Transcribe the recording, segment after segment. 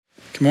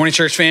Good morning,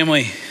 church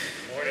family.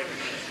 Good morning.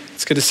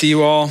 It's good to see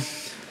you all.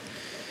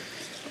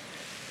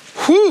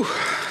 Whew.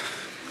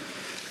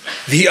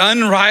 The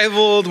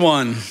unrivaled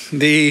one,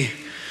 the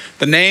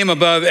name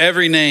above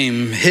every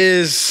name,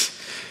 we're just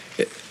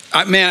it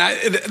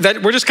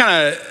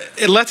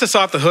lets us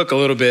off the hook a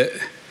little bit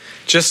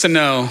just to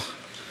know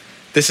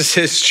this is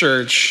his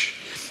church.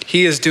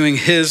 He is doing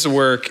his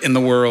work in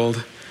the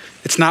world.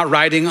 It's not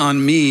riding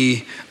on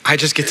me. I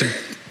just get to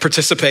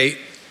participate.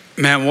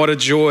 Man, what a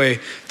joy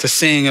to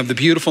sing of the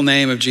beautiful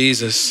name of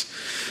Jesus,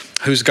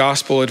 whose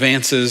gospel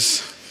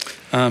advances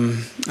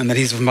and that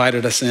he's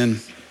invited us in.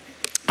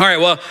 All right,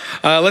 well,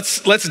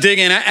 let's dig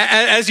in.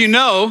 As you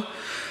know,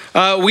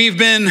 we've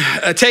been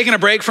taking a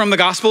break from the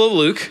Gospel of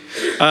Luke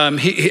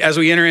as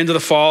we enter into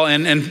the fall.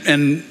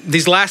 And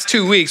these last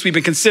 2 weeks, we've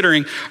been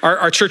considering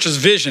our church's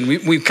vision.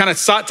 We've kind of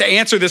sought to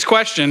answer this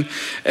question.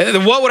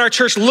 What would our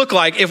church look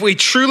like if we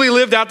truly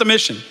lived out the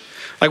mission?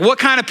 Like, what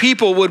kind of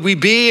people would we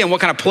be and what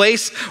kind of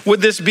place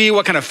would this be?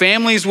 What kind of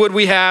families would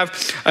we have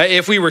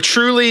if we were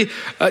truly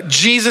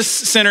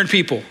Jesus-centered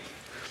people?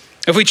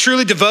 If we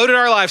truly devoted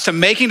our lives to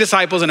making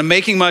disciples and to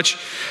making much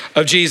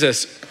of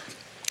Jesus?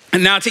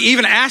 And now to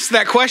even ask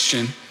that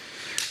question,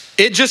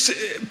 it just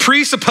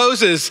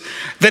presupposes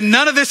that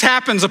none of this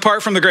happens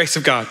apart from the grace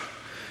of God.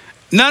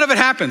 None of it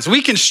happens.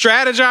 We can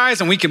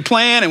strategize and we can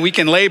plan and we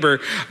can labor,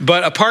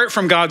 but apart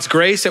from God's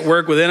grace at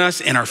work within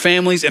us, in our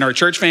families, in our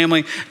church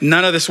family,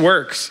 none of this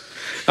works.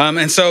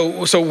 And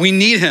so we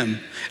need him.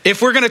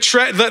 If we're going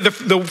to,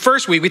 the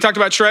first week, we talked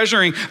about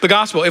treasuring the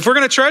gospel. If we're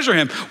going to treasure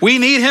him, we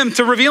need him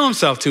to reveal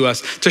himself to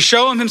us, to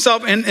show him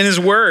himself in his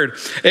word.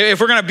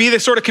 If we're going to be the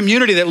sort of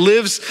community that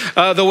lives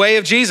the way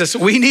of Jesus,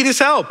 we need his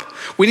help.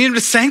 We need him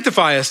to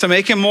sanctify us, to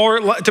make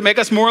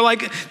us more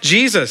like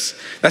Jesus.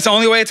 That's the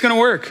only way it's going to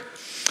work.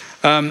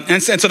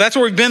 And so that's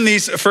where we've been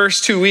these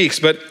first 2 weeks.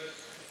 But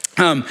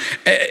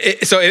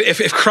so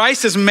if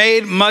Christ has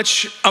made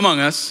much among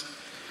us,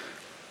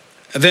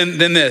 then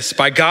this,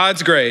 by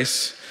God's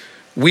grace,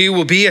 we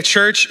will be a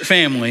church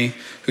family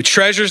who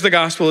treasures the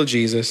gospel of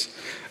Jesus,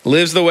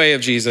 lives the way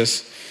of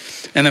Jesus.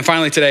 And then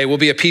finally today, we'll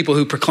be a people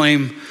who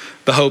proclaim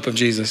the hope of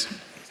Jesus.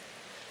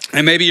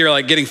 And maybe you're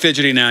like getting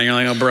fidgety now. You're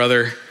like, oh,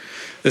 brother,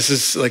 this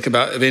is like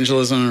about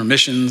evangelism or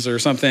missions or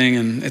something.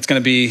 And it's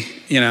going to be,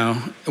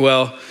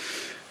 well,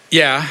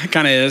 yeah, it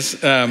kind of is.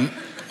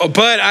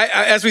 But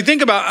as we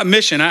think about a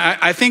mission,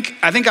 I think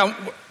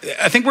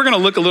we're going to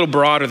look a little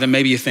broader than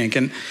maybe you think,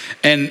 and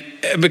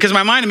because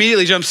my mind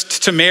immediately jumps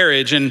to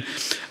marriage, and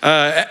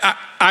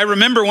I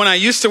remember when I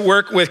used to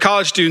work with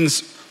college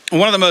students,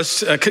 one of the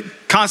most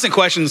constant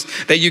questions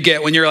that you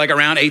get when you're like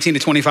around 18 to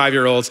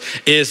 25-year-olds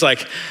is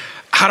like,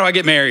 how do I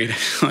get married?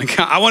 Like,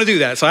 I want to do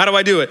that. So how do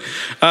I do it?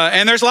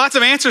 And there's lots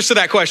of answers to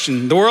that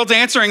question. The world's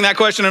answering that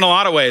question in a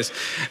lot of ways.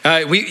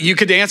 You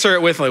could answer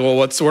it with like,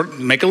 well,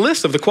 make a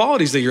list of the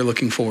qualities that you're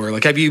looking for.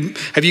 Like, have you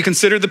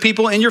considered the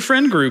people in your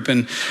friend group,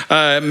 and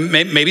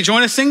maybe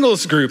join a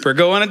singles group or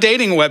go on a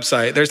dating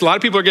website? There's a lot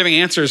of people are giving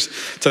answers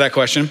to that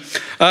question.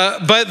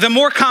 But the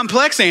more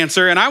complex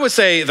answer, and I would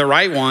say the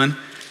right one,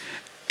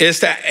 is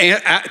to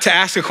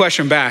ask a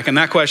question back. And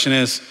that question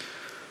is,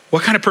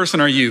 what kind of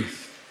person are you?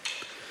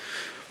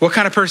 What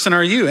kind of person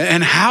are you?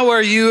 And how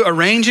are you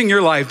arranging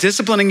your life,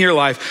 disciplining your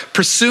life,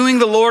 pursuing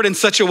the Lord in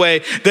such a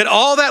way that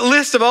all that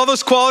list of all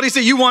those qualities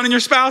that you want in your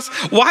spouse,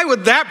 why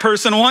would that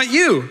person want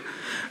you?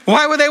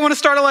 Why would they want to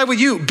start a life with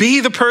you?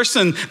 Be the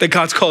person that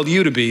God's called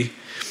you to be.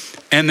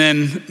 And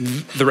then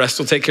the rest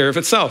will take care of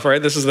itself,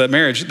 right? This is the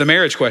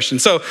marriage question.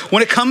 So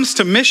when it comes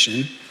to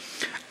mission,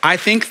 I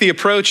think the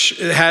approach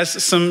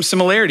has some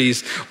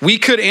similarities. We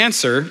could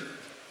ask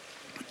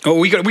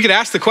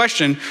the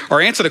question or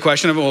answer the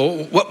question of,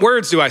 well, what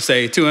words do I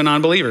say to a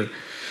non-believer?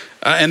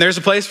 And there's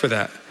a place for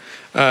that.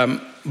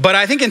 But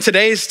I think in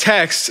today's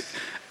text,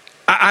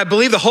 I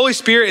believe the Holy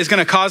Spirit is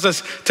going to cause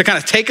us to kind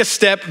of take a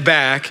step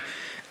back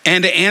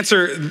and to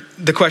answer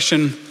the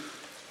question,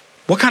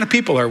 what kind of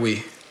people are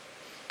we?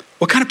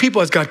 What kind of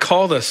people has God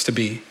called us to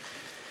be?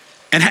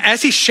 And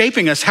as he's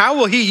shaping us, how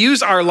will he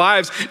use our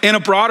lives in a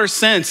broader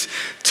sense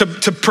to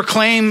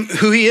proclaim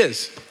who he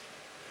is?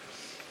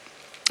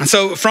 And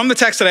so from the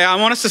text today, I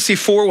want us to see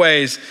 4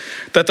 ways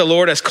that the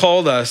Lord has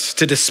called us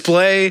to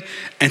display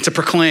and to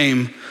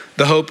proclaim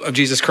the hope of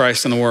Jesus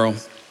Christ in the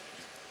world.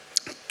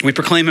 We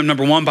proclaim him,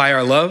 number 1, by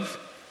our love.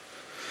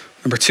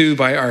 Number 2,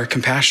 by our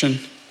compassion.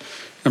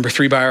 Number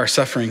 3, by our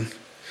suffering.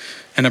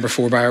 And number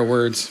 4, by our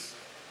words.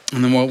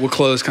 And then we'll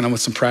close kind of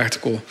with some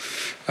practical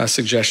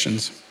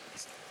suggestions.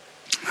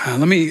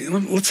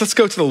 Let's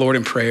go to the Lord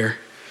in prayer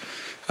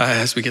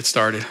as we get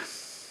started.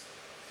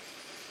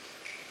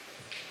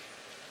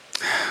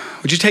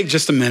 Would you take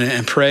just a minute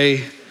and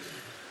pray?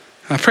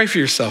 Pray for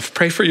yourself.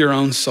 Pray for your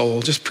own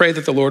soul. Just pray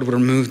that the Lord would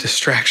remove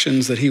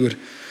distractions, that he would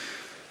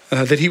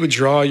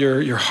draw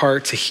your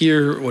heart to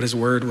hear what his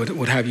word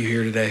would have you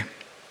hear today.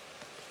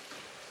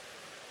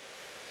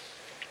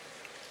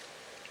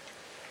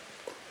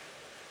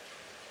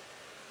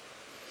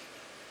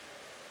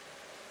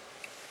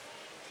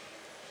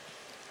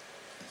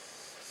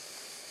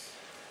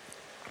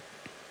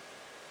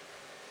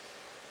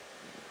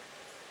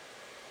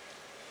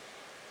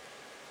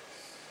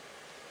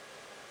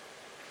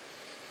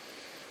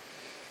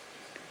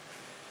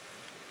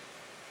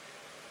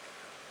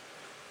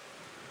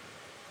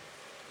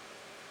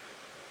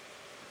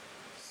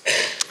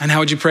 And now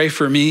would you pray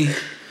for me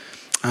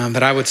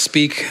that I would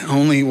speak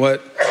only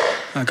what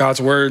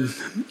God's word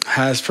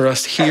has for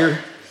us to hear.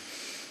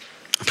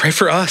 Pray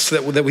for us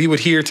that we would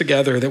hear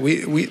together, that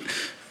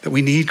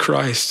we need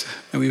Christ,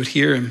 that we would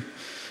hear him.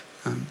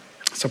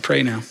 So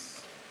pray now.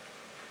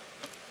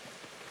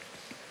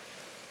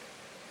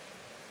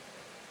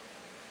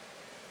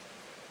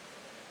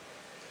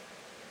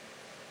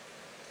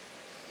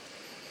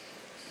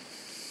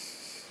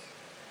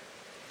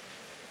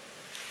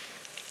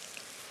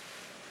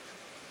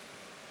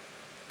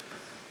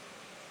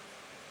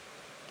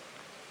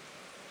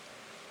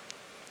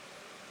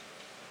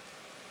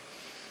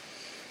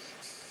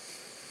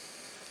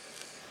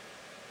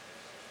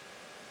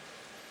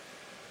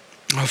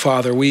 Oh,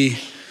 Father,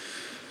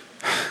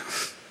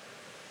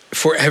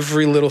 for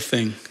every little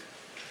thing,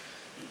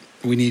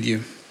 we need you.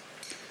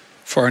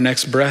 For our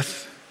next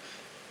breath,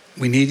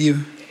 we need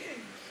you.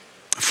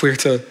 If we're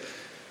to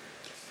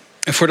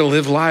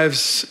live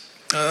lives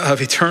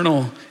of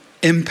eternal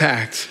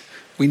impact,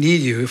 we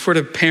need you. If we're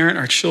to parent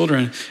our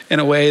children in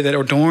a way that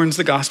adorns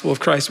the gospel of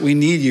Christ, we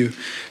need you.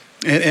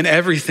 In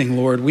everything,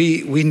 Lord,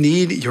 we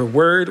need your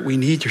word. We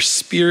need your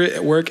spirit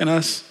at work in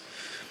us.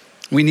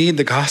 We need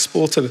the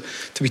gospel to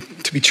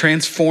be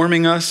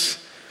transforming us.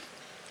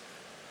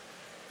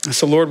 And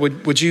so, Lord,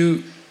 would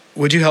you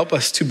help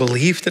us to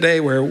believe today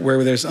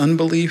where there's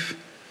unbelief?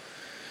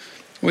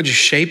 Would you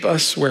shape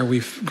us where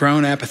we've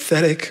grown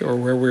apathetic or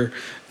where we're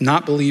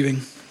not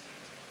believing?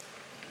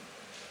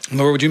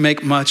 Lord, would you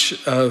make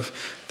much of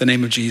the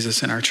name of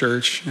Jesus in our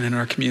church and in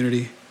our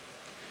community?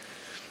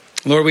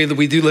 Lord,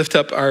 we do lift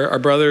up our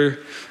brother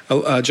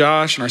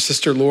Josh and our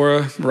sister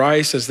Laura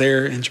Rice as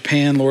they're in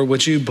Japan. Lord,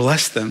 would you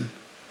bless them?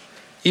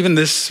 Even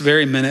this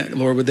very minute,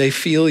 Lord, would they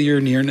feel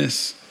your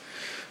nearness?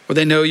 Would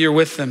they know you're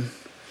with them?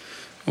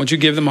 Would you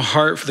give them a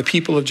heart for the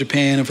people of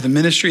Japan and for the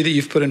ministry that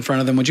you've put in front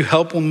of them? Would you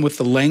help them with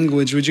the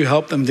language? Would you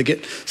help them to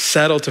get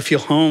settled, to feel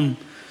home?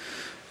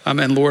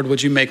 And Lord,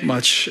 would you make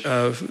much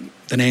of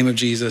the name of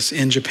Jesus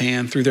in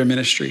Japan through their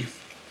ministry?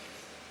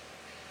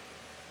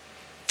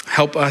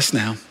 Help us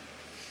now.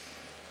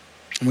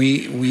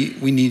 We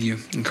need you.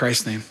 In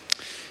Christ's name,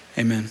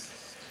 amen.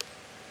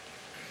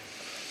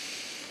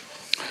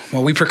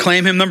 Well, we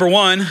proclaim him, number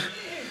one,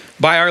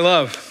 by our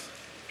love.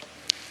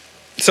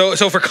 So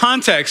for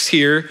context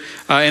here,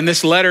 in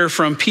this letter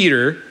from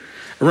Peter,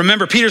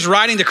 remember, Peter's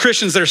writing to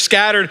Christians that are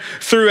scattered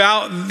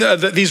throughout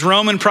these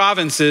Roman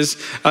provinces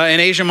in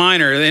Asia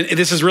Minor. And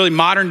this is really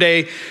modern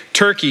day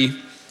Turkey.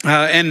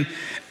 And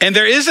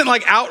there isn't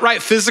like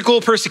outright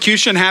physical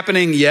persecution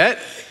happening yet.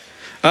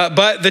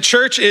 But the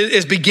church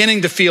is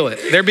beginning to feel it.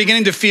 They're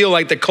beginning to feel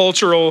like the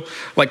cultural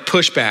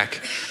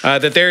pushback,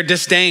 that they're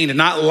disdained and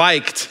not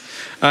liked.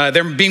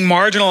 They're being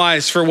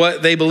marginalized for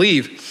what they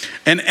believe.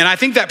 And I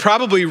think that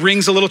probably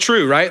rings a little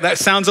true, right? That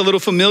sounds a little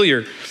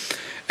familiar.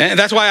 And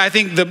that's why I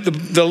think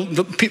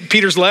the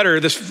Peter's letter,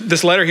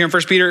 this letter here in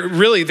 1 Peter,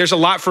 really, there's a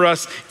lot for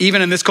us,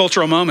 even in this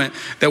cultural moment,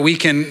 that we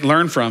can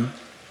learn from.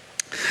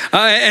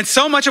 And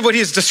so much of what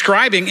he's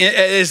describing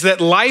is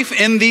that life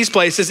in these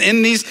places,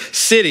 in these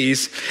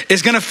cities,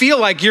 is going to feel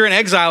like you're in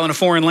exile in a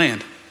foreign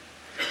land.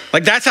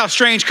 Like that's how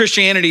strange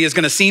Christianity is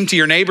going to seem to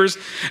your neighbors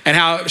and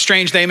how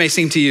strange they may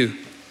seem to you.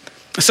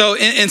 So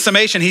in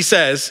summation, he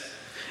says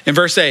in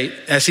verse 8,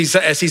 as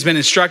he's been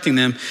instructing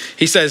them,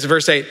 he says,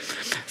 verse 8,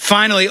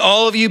 finally,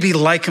 all of you be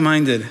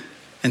like-minded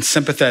and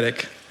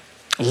sympathetic.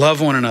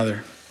 Love one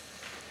another.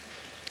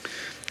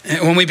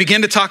 And when we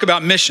begin to talk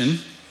about mission,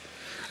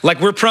 like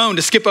we're prone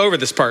to skip over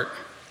this part.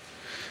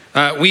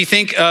 We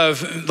think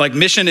of like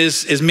mission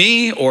is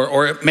me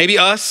or maybe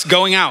us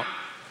going out.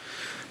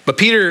 But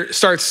Peter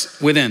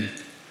starts within.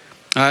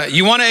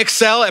 You want to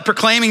excel at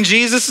proclaiming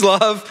Jesus'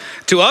 love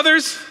to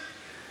others?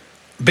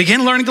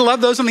 Begin learning to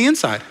love those on the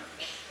inside.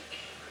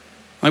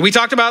 Like we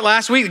talked about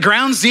last week,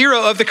 ground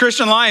zero of the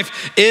Christian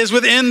life is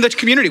within the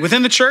community,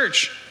 within the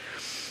church.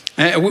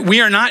 We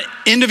are not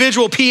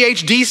individual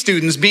PhD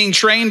students being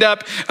trained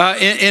up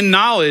in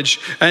knowledge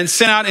and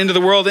sent out into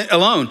the world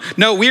alone.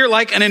 No, we are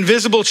like an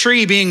invisible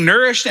tree being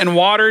nourished and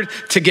watered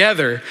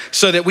together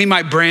so that we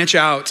might branch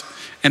out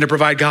and to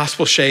provide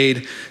gospel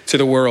shade to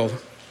the world.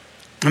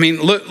 I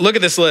mean, look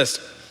at this list.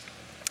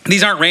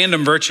 These aren't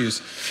random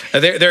virtues.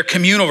 They're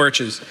communal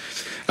virtues.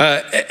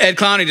 Ed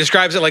Clowney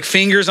describes it like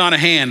fingers on a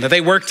hand, that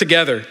they work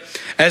together.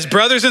 As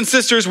brothers and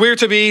sisters, we're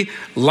to be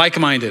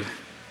like-minded.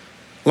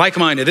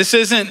 Like-minded. This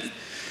isn't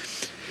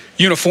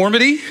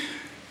uniformity.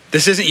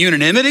 This isn't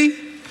unanimity.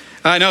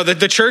 No,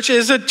 the church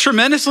is a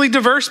tremendously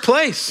diverse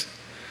place.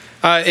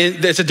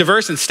 It's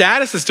diverse in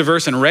status. It's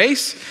diverse in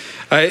race.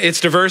 It's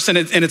diverse in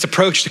its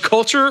approach to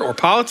culture or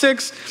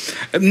politics.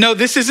 No,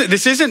 this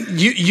isn't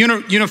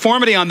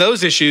uniformity on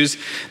those issues.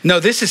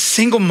 No, this is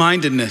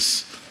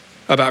single-mindedness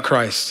about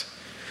Christ.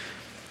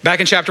 Back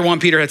in chapter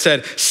 1, Peter had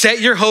said, set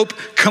your hope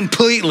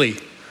completely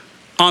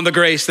on the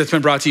grace that's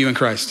been brought to you in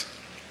Christ.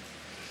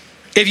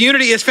 If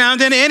unity is found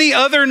in any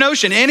other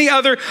notion, any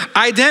other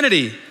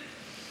identity,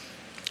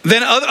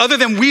 then other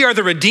than we are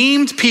the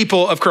redeemed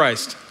people of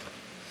Christ,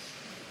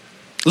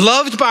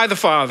 loved by the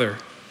Father,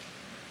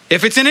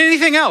 If it's in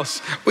anything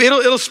else,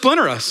 it'll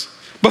splinter us.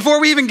 Before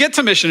we even get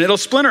to mission, it'll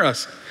splinter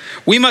us.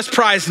 We must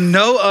prize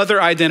no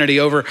other identity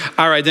over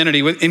our identity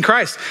in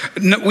Christ.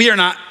 We are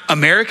not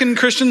American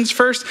Christians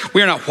first.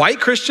 We are not white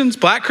Christians,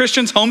 black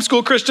Christians,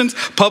 homeschool Christians,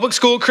 public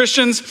school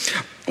Christians.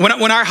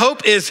 When our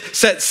hope is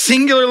set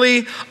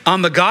singularly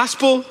on the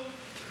gospel,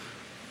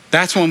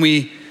 that's when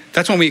we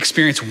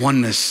experience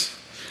oneness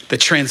that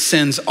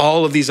transcends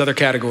all of these other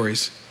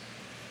categories.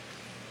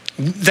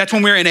 That's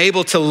when we're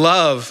enabled to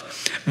love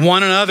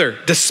one another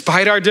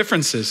despite our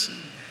differences.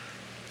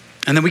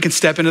 And then we can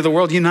step into the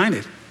world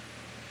united.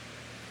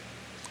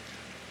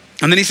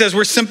 And then he says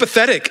we're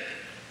sympathetic.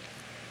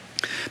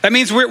 That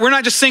means we're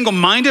not just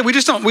single-minded. We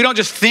don't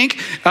just think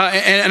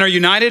and are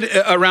united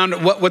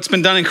around what's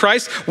been done in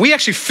Christ. We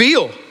actually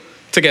feel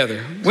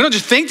together. We don't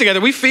just think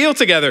together, we feel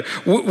together.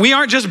 We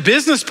aren't just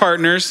business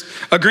partners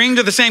agreeing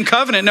to the same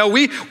covenant. No,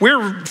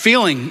 we're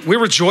feeling,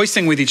 we're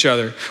rejoicing with each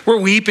other. We're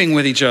weeping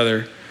with each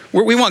other.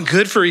 We want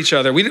good for each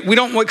other. We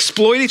don't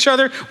exploit each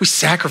other. We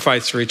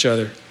sacrifice for each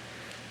other.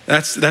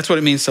 That's what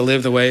it means to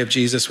live the way of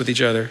Jesus with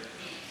each other.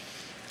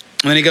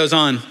 And then he goes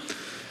on,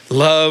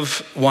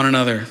 love one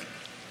another.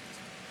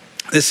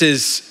 This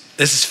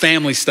is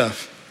family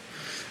stuff.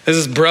 This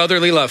is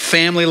brotherly love,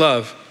 family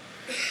love.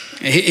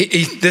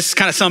 This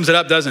kind of sums it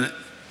up, doesn't it?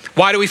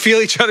 Why do we feel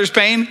each other's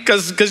pain?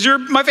 Because you're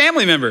my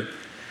family member.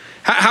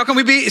 How can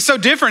we be so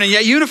different and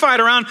yet unified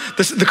around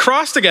the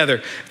cross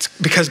together? It's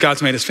because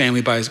God's made us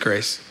family by his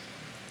grace.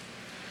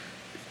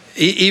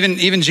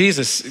 Even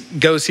Jesus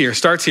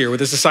starts here with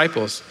his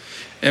disciples.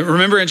 And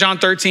remember in John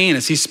 13,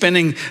 as he's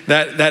spending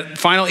that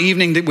final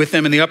evening with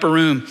them in the upper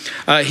room,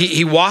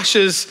 he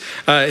washes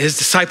his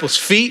disciples'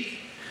 feet.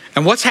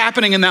 And what's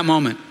happening in that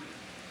moment?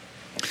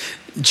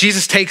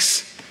 Jesus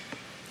takes,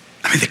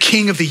 the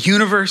King of the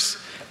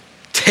universe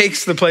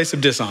takes the place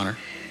of dishonor.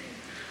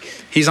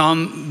 He's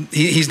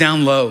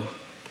down low.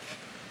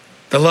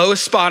 The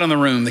lowest spot in the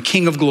room, the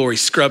King of glory,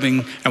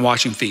 scrubbing and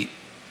washing feet.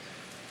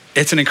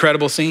 It's an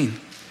incredible scene.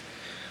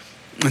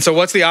 And so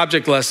what's the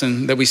object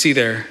lesson that we see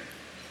there?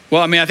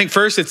 Well, I think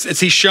first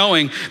it's he's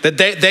showing that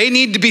they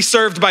need to be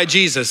served by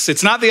Jesus.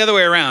 It's not the other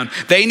way around.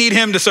 They need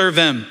him to serve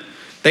them.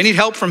 They need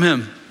help from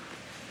him.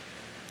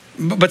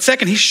 But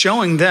second, he's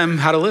showing them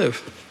how to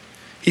live.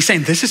 He's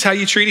saying, this is how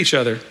you treat each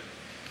other.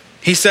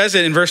 He says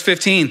it in verse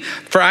 15,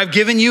 for I've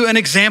given you an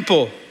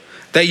example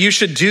that you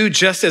should do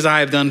just as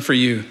I have done for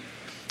you.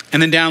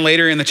 And then down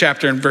later in the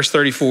chapter in verse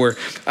 34,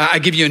 I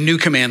give you a new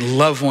command,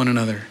 love one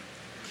another.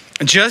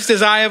 Just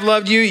as I have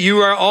loved you, you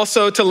are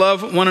also to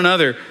love one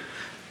another.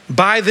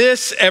 By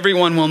this,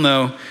 everyone will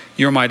know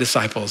you're my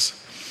disciples,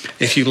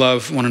 if you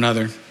love one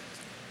another.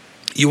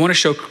 You want to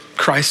show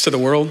Christ to the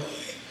world?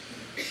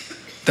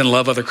 Then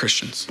love other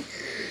Christians.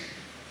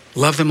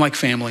 Love them like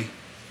family.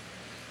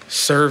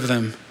 Serve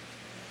them.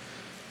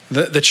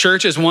 The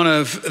church is one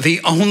of the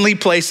only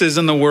places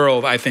in the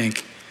world, I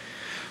think,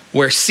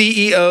 where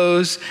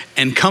CEOs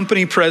and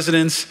company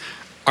presidents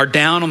are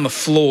down on the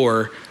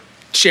floor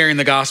sharing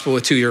the gospel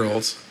with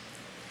 2-year-olds.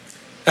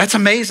 That's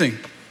amazing.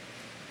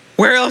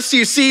 Where else do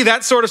you see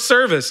that sort of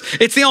service?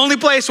 It's the only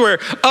place where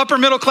upper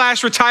middle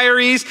class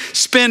retirees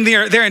spend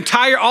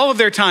all of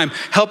their time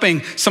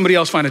helping somebody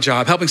else find a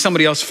job, helping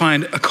somebody else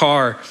find a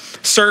car,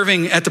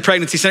 serving at the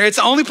pregnancy center. It's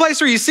the only place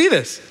where you see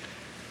this.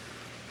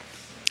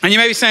 And you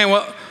may be saying,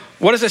 well,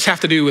 what does this have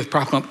to do with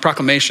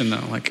proclamation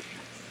though?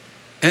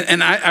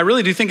 And I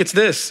really do think it's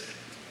this.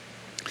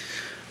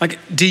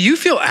 Do you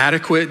feel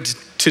adequate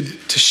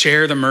to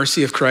share the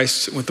mercy of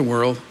Christ with the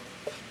world?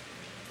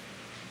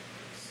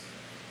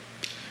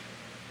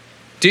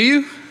 Do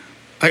you?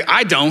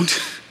 I don't.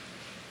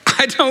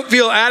 I don't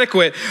feel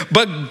adequate.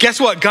 But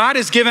guess what? God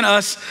has given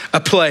us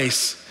a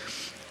place,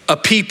 a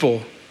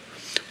people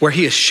where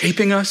he is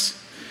shaping us.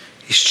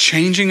 He's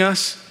changing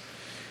us.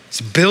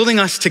 He's building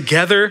us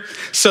together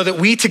so that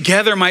we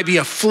together might be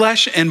a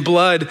flesh and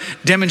blood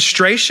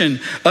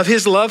demonstration of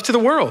his love to the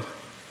world.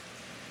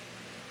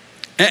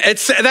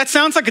 That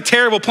sounds like a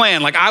terrible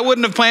plan. I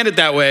wouldn't have planned it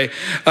that way.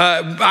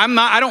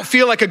 I don't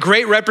feel like a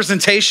great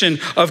representation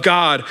of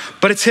God,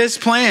 but it's his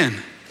plan.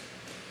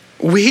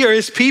 We are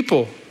his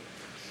people.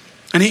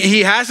 And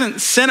he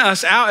hasn't sent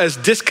us out as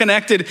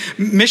disconnected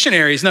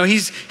missionaries. No,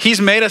 he's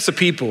made us a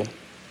people.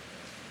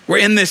 We're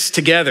in this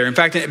together. In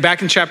fact,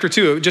 back in chapter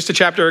 2, just a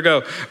chapter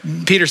ago,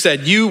 Peter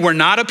said, you were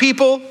not a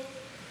people,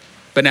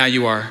 but now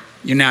you are.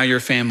 Now you're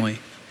a family.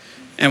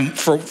 And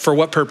for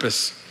what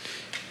purpose?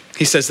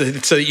 He says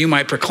that so that you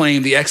might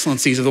proclaim the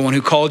excellencies of the one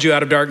who called you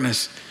out of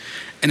darkness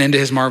and into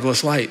his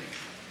marvelous light.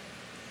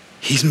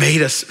 He's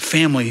made us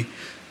family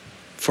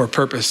for a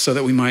purpose so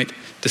that we might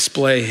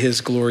display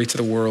his glory to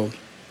the world.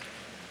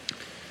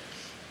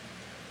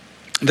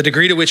 The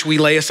degree to which we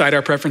lay aside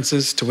our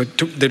preferences, to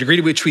the degree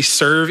to which we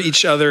serve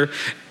each other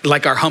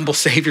like our humble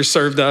Savior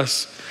served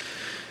us,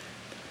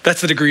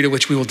 that's the degree to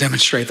which we will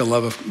demonstrate the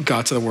love of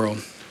God to the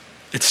world.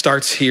 It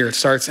starts here, it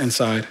starts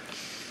inside.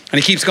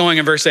 And he keeps going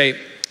in verse 8.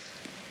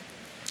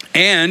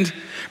 And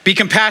be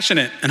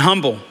compassionate and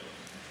humble.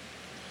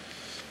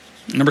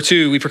 Number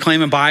 2, we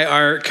proclaim him by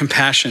our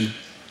compassion.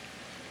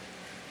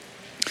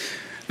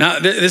 Now,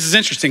 this is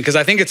interesting because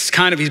I think it's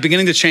he's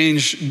beginning to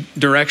change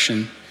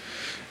direction.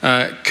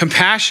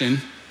 Compassion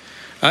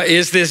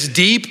is this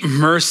deep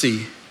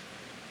mercy.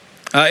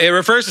 It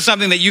refers to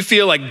something that you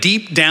feel like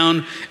deep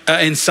down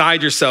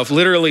inside yourself.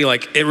 Literally,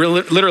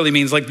 literally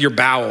means like your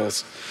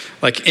bowels,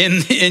 like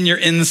in your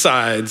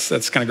insides.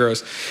 That's kind of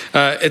gross.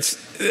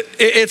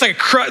 It's like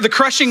the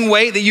crushing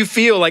weight that you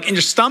feel like in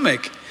your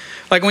stomach.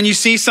 Like when you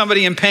see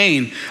somebody in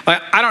pain.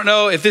 Like, I don't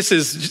know if this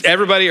is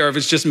everybody or if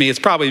it's just me. It's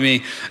probably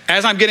me.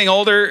 As I'm getting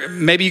older,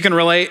 maybe you can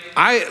relate.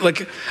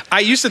 I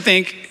used to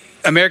think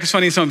America's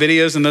Funniest Home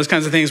Videos and those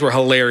kinds of things were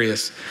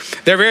hilarious.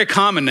 They're very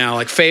common now,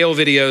 like fail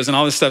videos and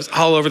all this stuff's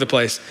all over the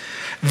place.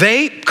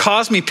 They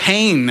cause me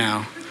pain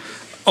now.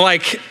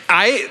 Like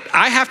I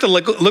have to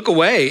look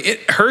away.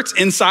 It hurts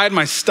inside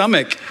my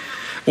stomach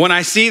when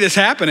I see this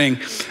happening.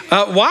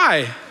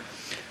 Why?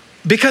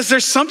 Because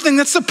there's something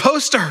that's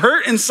supposed to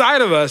hurt inside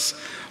of us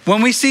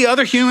when we see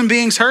other human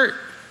beings hurt.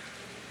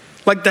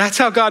 Like that's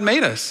how God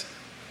made us.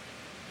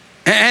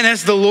 And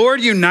as the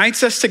Lord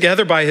unites us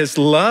together by his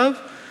love,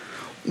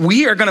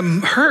 we are going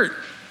to hurt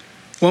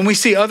when we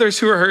see others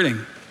who are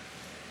hurting.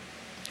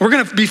 We're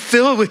going to be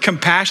filled with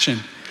compassion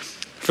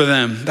for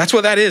them. That's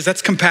what that is.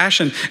 That's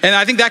compassion. And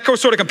I think that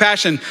sort of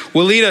compassion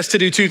will lead us to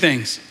do two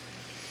things.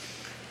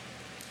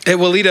 It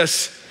will lead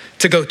us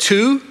to go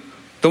to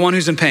the one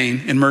who's in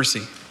pain in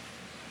mercy.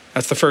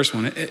 That's the first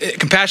one.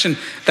 Compassion,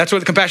 that's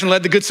what compassion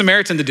led the Good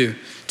Samaritan to do.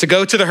 To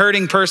go to the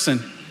hurting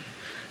person,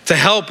 to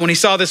help when he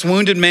saw this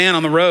wounded man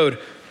on the road.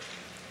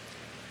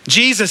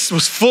 Jesus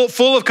was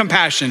full of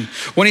compassion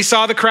when he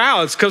saw the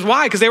crowds. Because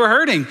why? Because they were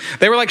hurting.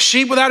 They were like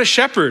sheep without a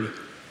shepherd.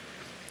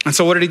 And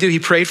so what did he do? He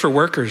prayed for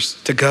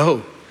workers to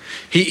go.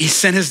 He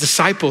sent his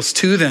disciples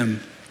to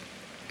them.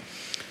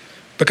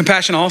 But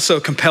compassion also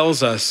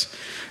compels us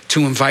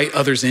to invite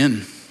others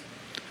in,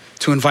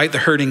 to invite the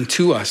hurting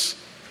to us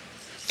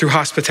through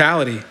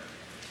hospitality.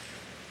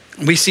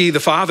 We see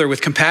the Father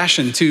with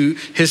compassion to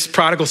his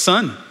prodigal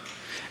son.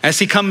 As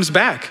he comes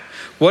back,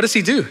 what does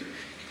he do?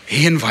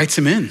 He invites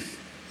him in.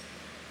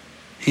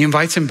 He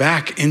invites him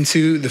back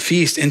into the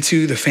feast,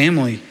 into the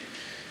family.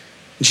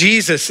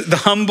 Jesus, the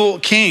humble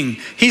king,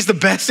 he's the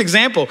best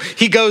example.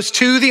 He goes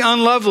to the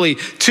unlovely,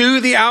 to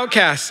the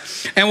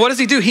outcasts. And what does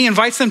he do? He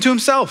invites them to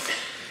himself.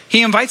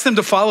 He invites them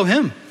to follow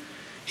him.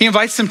 He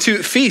invites them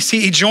to feast.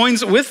 He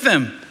joins with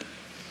them.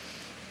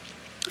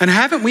 And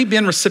haven't we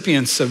been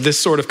recipients of this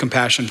sort of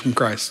compassion from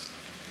Christ?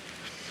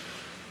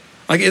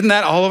 Like, isn't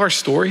that all of our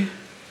story?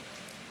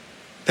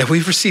 That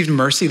we've received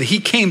mercy, that he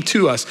came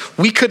to us.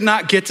 We could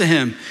not get to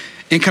him.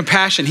 In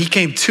compassion, he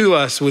came to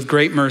us with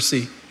great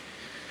mercy.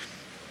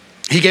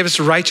 He gave us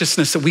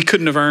righteousness that we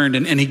couldn't have earned,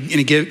 and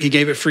he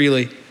gave it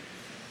freely.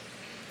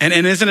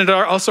 And isn't it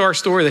also our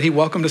story that he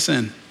welcomed us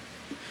in?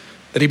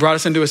 That he brought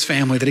us into his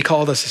family, that he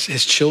called us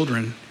his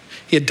children.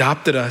 He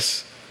adopted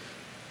us.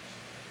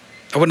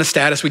 That wasn't a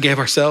status we gave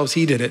ourselves,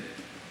 he did it.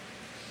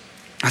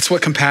 That's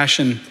what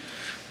compassion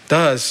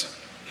does.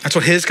 That's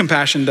what his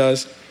compassion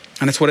does,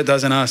 and it's what it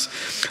does in us.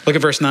 Look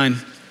at verse 9.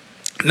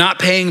 Not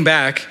paying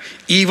back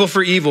evil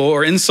for evil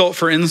or insult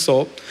for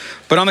insult,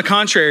 but on the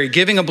contrary,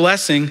 giving a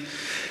blessing,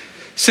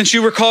 since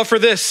you were called for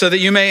this, so that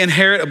you may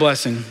inherit a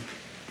blessing.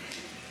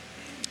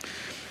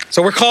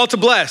 So we're called to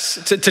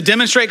bless, to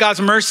demonstrate God's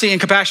mercy and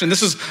compassion.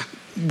 This is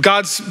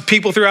God's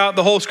people throughout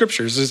the whole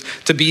scriptures, is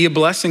to be a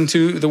blessing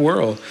to the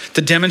world,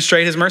 to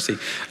demonstrate his mercy.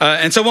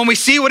 And so when we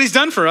see what he's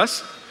done for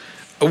us,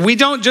 we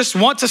don't just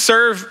want to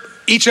serve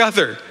each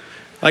other.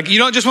 Like, you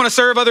don't just want to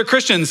serve other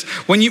Christians.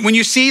 When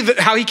you see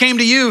how he came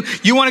to you,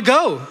 you want to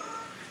go.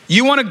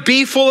 You want to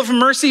be full of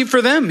mercy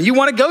for them. You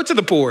want to go to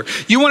the poor.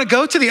 You want to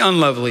go to the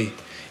unlovely.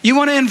 You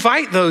want to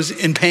invite those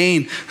in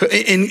pain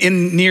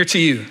in near to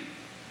you.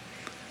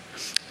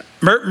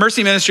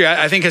 Mercy ministry,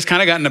 I think, has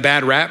kind of gotten a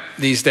bad rap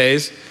these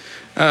days.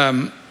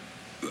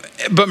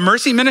 But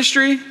mercy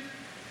ministry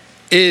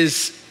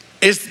is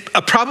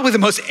probably the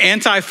most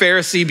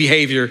anti-Pharisee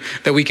behavior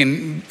that we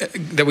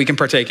can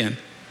partake in.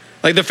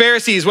 Like the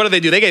Pharisees, what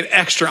did? They gave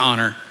extra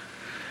honor.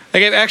 They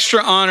gave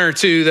extra honor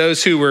to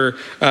those who were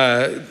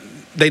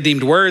they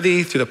deemed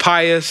worthy, to the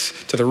pious,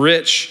 to the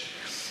rich.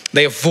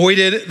 They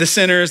avoided the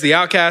sinners, the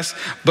outcasts.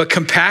 But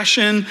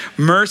compassion,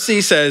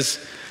 mercy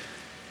says,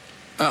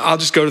 I'll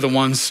just go to the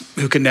ones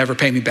who can never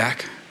pay me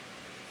back.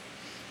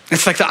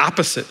 It's like the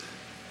opposite.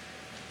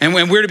 And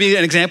we're to be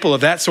an example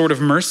of that sort of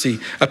mercy,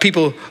 of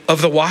people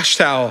of the wash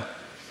towel.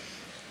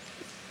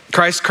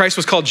 Christ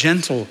was called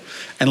gentle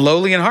and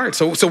lowly in heart.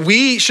 So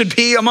we should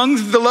be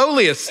among the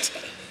lowliest.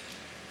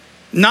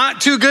 Not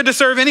too good to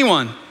serve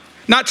anyone.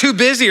 Not too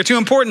busy or too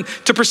important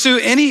to pursue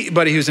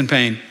anybody who's in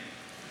pain.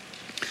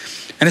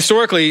 And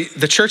historically,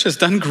 the church has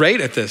done great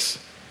at this.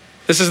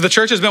 The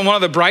church has been one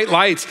of the bright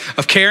lights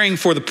of caring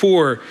for the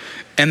poor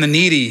and the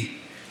needy.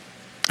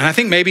 And I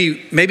think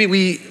maybe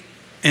we,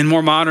 in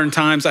more modern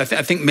times, I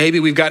think maybe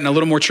we've gotten a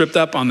little more tripped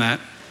up on that.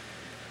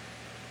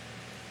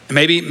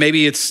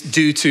 Maybe it's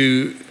due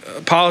to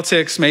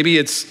politics. Maybe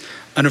it's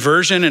an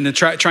aversion and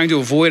trying to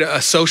avoid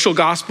a social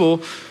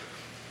gospel.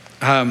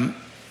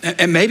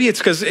 And maybe it's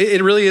because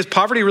it really is,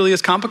 poverty really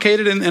is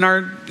complicated in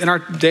our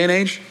day and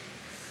age.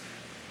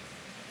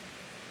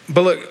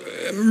 But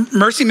look,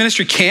 mercy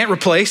ministry can't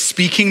replace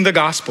speaking the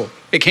gospel.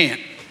 It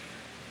can't.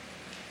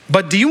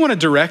 But do you want a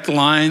direct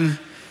line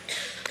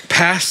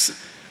past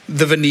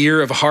the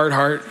veneer of a hard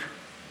heart?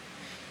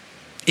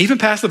 Even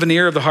past the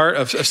veneer of the heart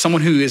of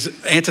someone who is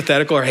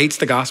antithetical or hates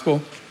the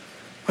gospel?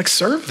 Like,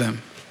 serve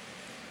them.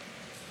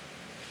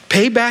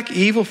 Pay back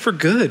evil for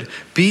good.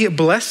 Be a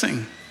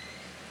blessing.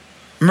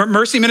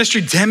 Mercy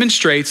ministry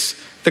demonstrates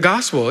the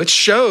gospel. It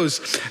shows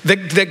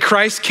that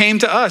Christ came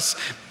to us.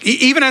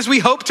 Even as we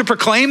hope to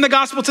proclaim the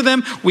gospel to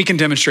them, we can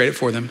demonstrate it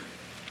for them.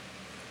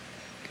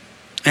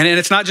 And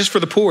it's not just for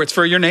the poor, it's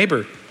for your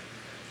neighbor.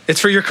 It's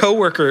for your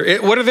coworker.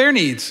 What are their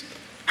needs?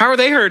 How are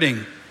they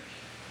hurting?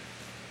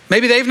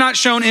 Maybe they've not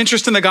shown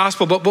interest in the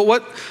gospel,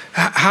 but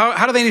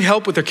how do they need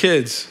help with their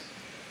kids?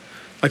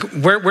 Like,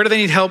 where do they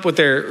need help with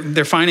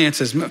their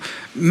finances?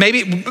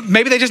 Maybe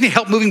they just need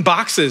help moving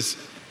boxes.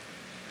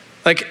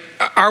 Like,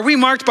 are we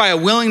marked by a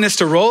willingness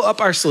to roll up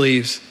our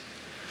sleeves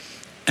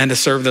and to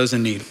serve those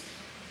in need,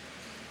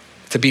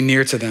 to be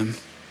near to them?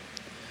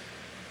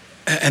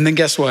 And then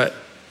guess what?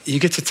 You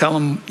get to tell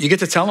them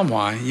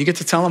why. You get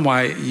to tell them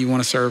why you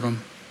want to serve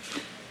them.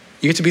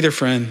 You get to be their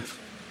friend.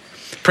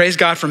 Praise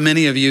God for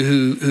many of you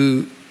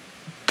who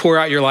pour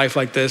out your life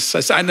like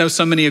this. I know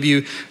so many of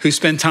you who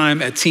spend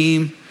time at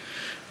Team.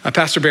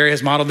 Pastor Barry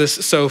has modeled this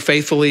so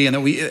faithfully,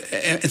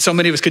 and so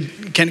many of us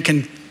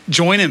can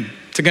join him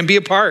to be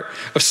a part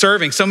of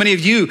serving. So many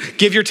of you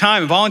give your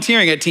time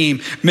volunteering at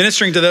Team,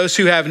 ministering to those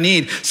who have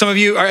need. Some of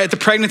you are at the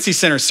pregnancy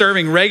center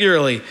serving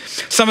regularly.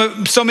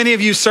 So many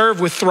of you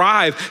serve with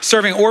Thrive,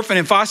 serving orphan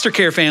and foster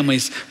care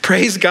families.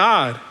 Praise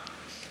God.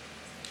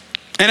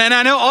 And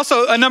I know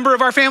also a number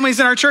of our families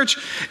in our church,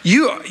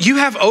 you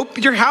have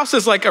your house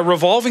is like a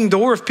revolving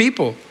door of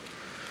people.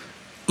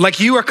 Like,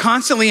 you are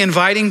constantly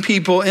inviting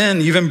people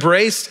in. You've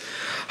embraced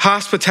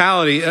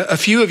hospitality. A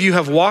few of you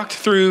have walked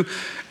through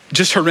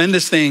just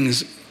horrendous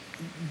things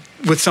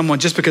with someone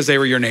just because they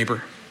were your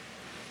neighbor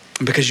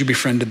and because you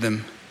befriended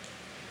them.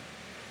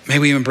 May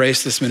we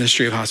embrace this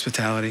ministry of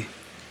hospitality.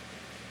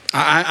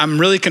 I'm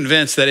really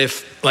convinced that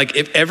if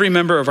every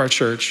member of our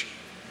church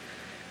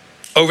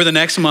over the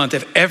next month,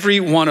 if every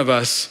one of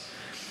us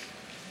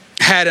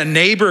had a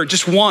neighbor,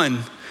 just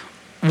one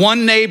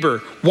neighbor,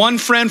 one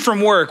friend from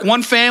work,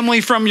 one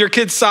family from your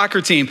kid's soccer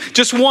team,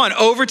 just one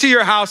over to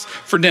your house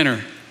for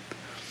dinner,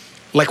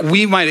 like,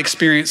 we might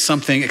experience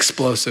something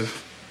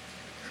explosive.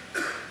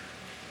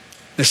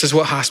 This is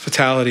what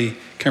hospitality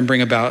can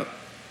bring about.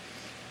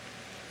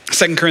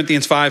 2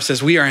 Corinthians 5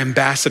 says we are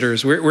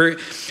ambassadors. We're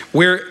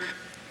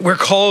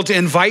called to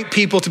invite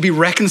people to be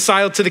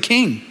reconciled to the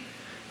King.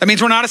 That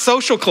means we're not a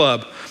social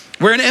club.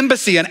 We're an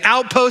embassy, an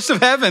outpost of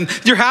heaven.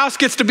 Your house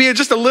gets to be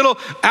just a little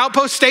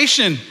outpost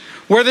station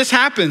where this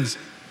happens.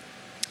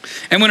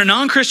 And when a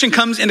non-Christian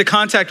comes into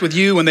contact with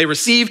you, when they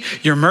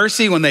receive your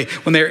mercy, when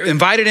they're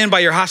invited in by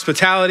your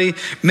hospitality,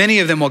 many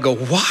of them will go,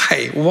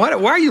 why?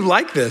 Why are you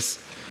like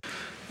this?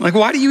 Like,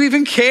 why do you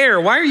even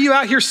care? Why are you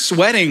out here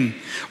sweating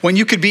when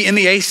you could be in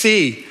the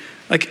AC?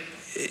 Like,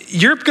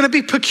 you're going to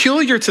be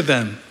peculiar to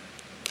them.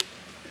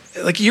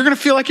 Like, you're going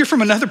to feel like you're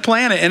from another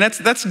planet, and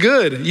that's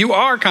good. You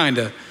are kind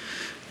of.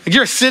 Like,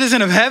 you're a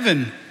citizen of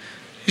heaven.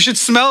 You should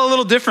smell a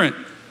little different.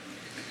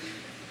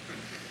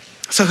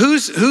 So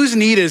whose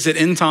need is it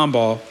in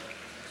Tomball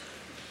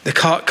that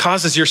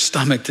causes your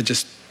stomach to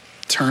just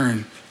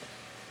turn?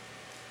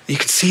 You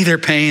can see their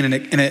pain and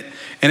it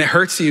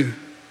hurts you.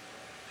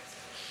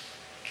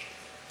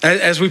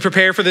 As we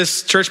prepare for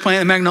this church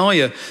plant in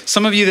Magnolia,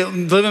 some of you that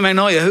live in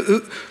Magnolia,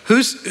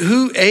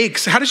 who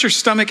aches? How does your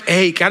stomach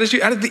ache? How do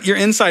your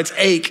insides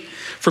ache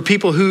for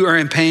people who are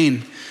in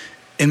pain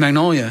in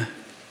Magnolia?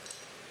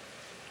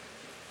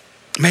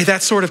 May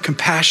that sort of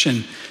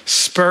compassion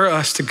spur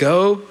us to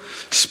go,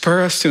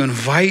 spur us to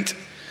invite.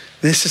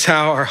 This is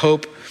how our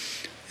hope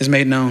is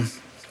made known.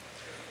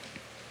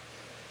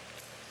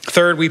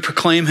 Third, we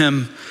proclaim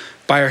him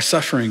by our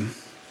suffering.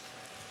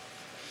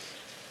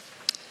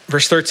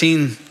 Verse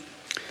 13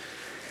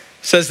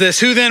 says this,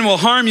 who then will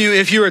harm you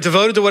if you are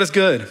devoted to what is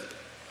good?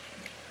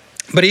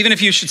 But even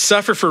if you should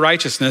suffer for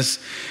righteousness,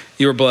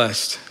 you are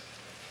blessed.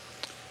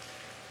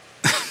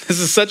 This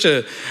is such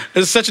a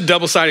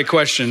double-sided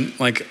question.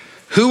 Like,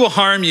 who will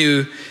harm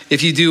you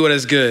if you do what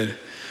is good?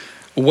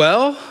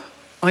 Well,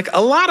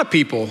 a lot of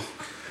people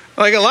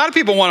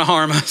want to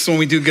harm us when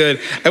we do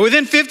good. And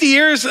within 50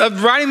 years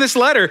of writing this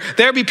letter,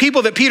 there'd be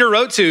people that Peter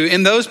wrote to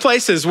in those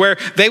places where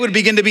they would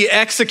begin to be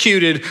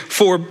executed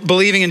for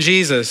believing in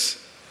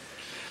Jesus.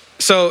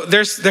 So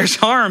there's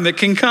harm that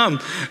can come.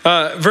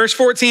 Verse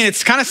 14,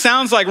 it kind of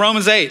sounds like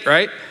Romans 8,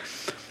 right?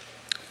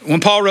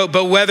 When Paul wrote,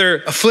 but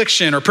whether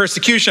affliction or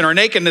persecution or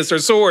nakedness or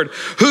sword,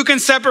 who can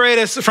separate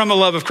us from the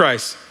love of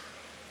Christ?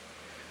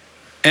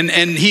 And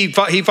he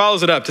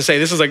follows it up to say,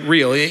 this is like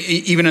real.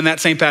 Even in that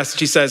same passage,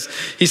 he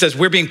says,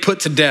 we're being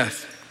put to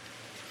death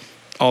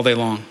all day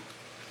long.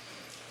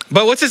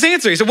 But what's his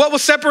answer? He said, what will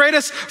separate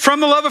us from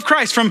the love of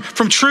Christ, from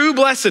true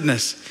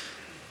blessedness?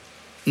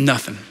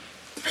 Nothing.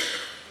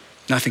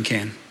 Nothing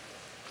can.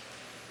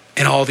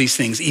 In all these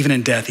things, even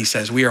in death, he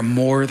says, we are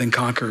more than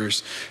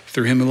conquerors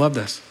through him who loved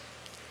us.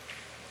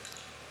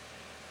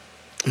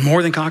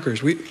 More than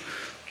conquerors.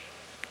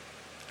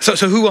 So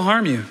who will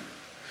harm you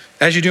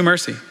as you do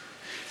mercy,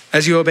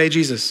 as you obey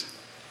Jesus?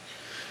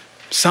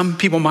 Some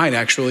people might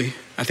actually,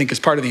 I think is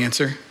part of the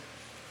answer.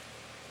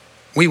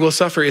 We will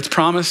suffer. It's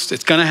promised.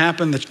 It's going to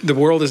happen. The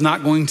world is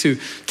not going to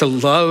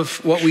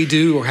love what we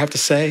do or have to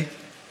say.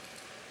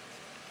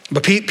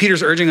 But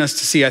Peter's urging us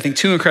to see, I think,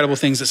 two incredible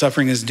things that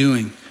suffering is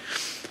doing.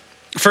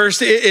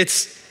 First,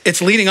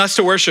 it's leading us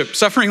to worship.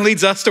 Suffering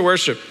leads us to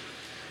worship.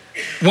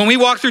 When we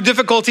walk through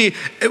difficulty,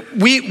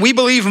 we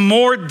believe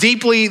more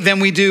deeply than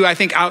we do, I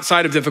think,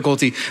 outside of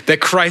difficulty, that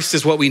Christ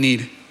is what we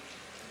need.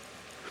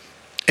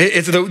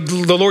 It's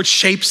the Lord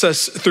shapes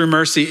us through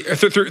mercy,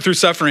 through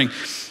suffering.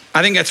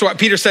 I think that's what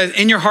Peter says.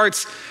 In your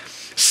hearts,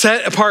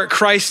 set apart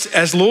Christ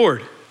as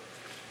Lord.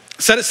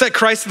 Set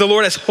Christ the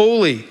Lord as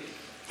holy.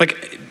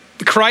 Like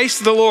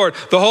Christ the Lord,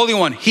 the Holy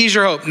One. He's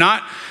your hope.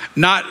 Not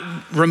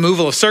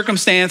removal of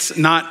circumstance,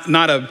 not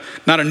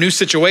a new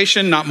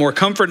situation, not more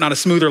comfort, not a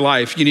smoother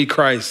life. You need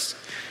Christ.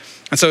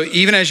 And so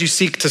even as you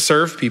seek to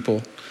serve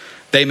people,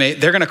 they're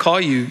going to call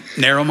you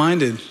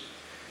narrow-minded.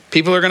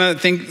 People are going to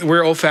think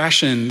we're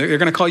old-fashioned. They're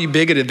going to call you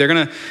bigoted.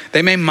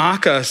 They may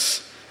mock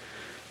us.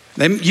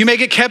 You may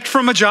get kept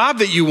from a job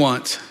that you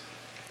want.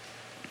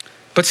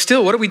 But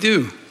still, what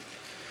do?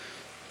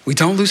 We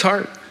don't lose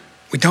heart.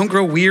 We don't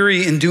grow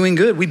weary in doing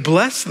good. We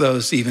bless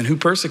those even who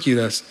persecute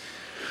us.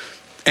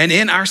 And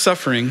in our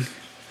suffering,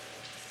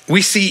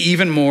 we see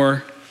even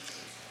more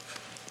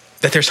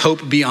that there's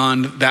hope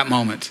beyond that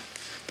moment.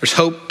 There's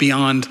hope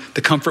beyond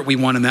the comfort we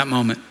want in that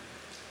moment.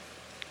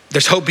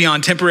 There's hope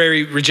beyond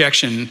temporary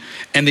rejection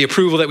and the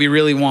approval that we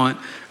really want.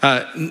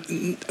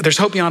 There's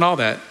hope beyond all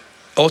that.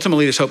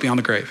 Ultimately, there's hope beyond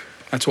the grave.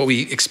 That's what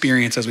we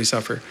experience as we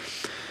suffer.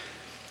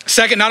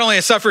 Second, not only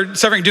is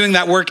suffering doing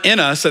that work in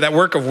us, so that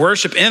work of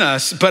worship in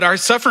us, but our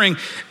suffering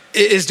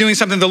is doing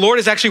something. The Lord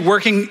is actually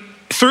working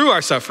through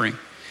our suffering.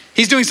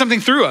 He's doing something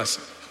through us.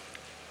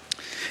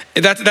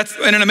 That's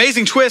in an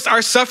amazing twist.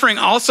 Our suffering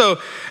also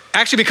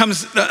actually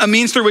becomes a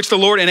means through which the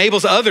Lord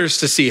enables others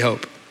to see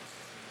hope.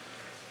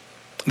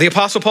 The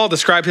Apostle Paul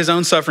described his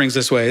own sufferings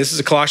this way. This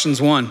is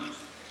Colossians 1.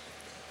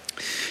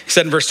 He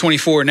said in verse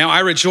 24, now I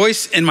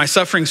rejoice in my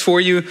sufferings for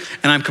you,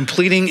 and I'm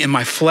completing in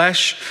my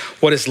flesh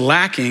what is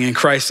lacking in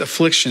Christ's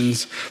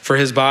afflictions for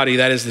his body,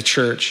 that is the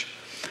church.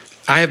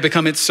 I have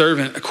become its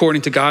servant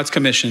according to God's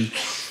commission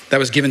that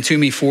was given to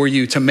me for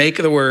you to make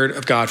the word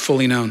of God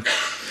fully known.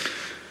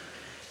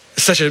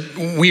 It's such a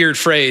weird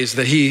phrase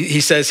that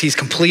he says he's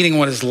completing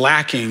what is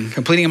lacking,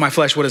 completing in my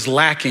flesh what is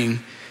lacking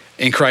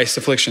in Christ's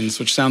afflictions,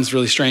 which sounds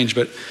really strange,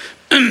 but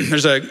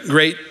there's a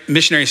great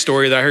missionary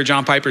story that I heard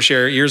John Piper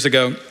share years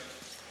ago.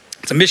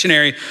 It's a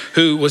missionary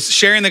who was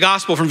sharing the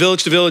gospel from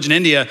village to village in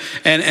India.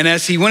 And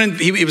as he went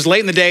in, he was late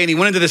in the day and he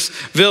went into this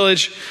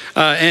village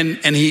and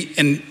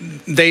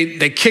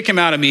they kick him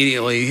out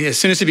immediately. As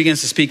soon as he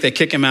begins to speak, they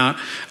kick him out.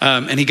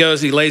 And he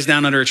goes and he lays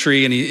down under a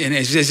tree and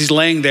as he's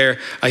laying there,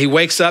 he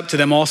wakes up to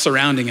them all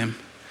surrounding him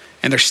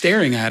and they're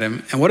staring at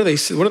him. And what are they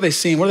seeing?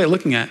 What are they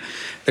looking at?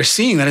 They're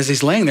seeing that as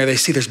he's laying there, they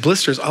see there's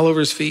blisters all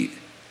over his feet.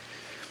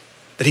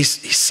 That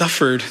he's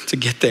suffered to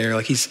get there.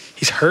 Like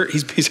he's hurt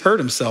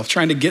himself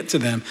trying to get to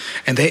them.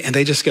 And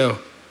they just go,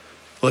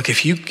 look,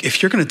 if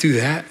you're gonna do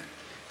that,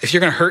 if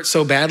you're gonna hurt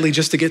so badly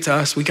just to get to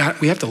us, we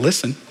have to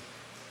listen.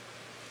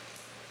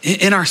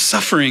 In our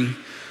suffering,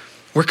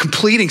 we're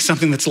completing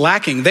something that's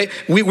lacking.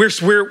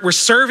 We're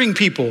serving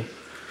people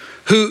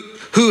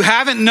who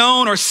haven't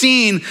known or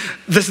seen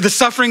the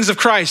sufferings of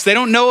Christ. They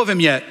don't know of him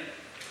yet.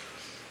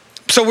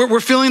 So we're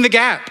filling the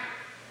gap.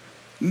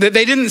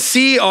 They didn't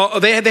see all,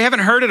 they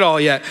haven't heard it all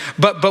yet,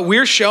 but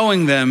we're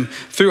showing them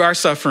through our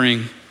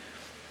suffering,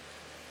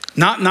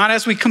 not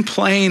as we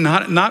complain,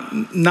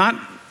 not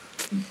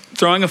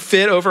throwing a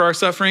fit over our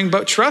suffering,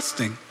 but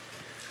trusting.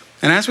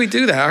 And as we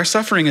do that, our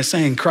suffering is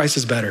saying Christ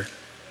is better.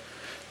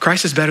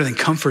 Christ is better than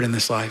comfort in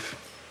this life.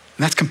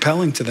 And that's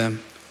compelling to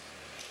them.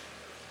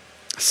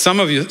 Some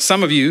of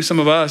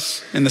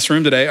us in this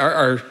room today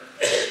are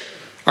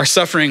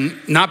suffering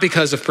not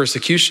because of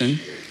persecution,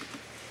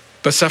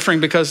 but suffering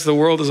because the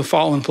world is a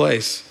fallen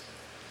place.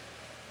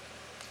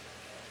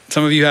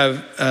 Some of you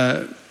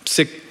have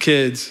sick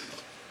kids.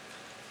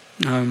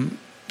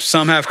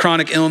 Some have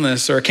chronic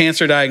illness or a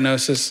cancer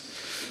diagnosis.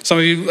 Some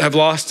of you have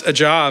lost a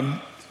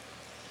job.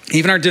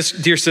 Even our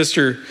dear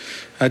sister,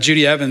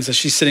 Judy Evans, as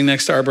she's sitting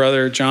next to our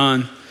brother,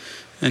 John,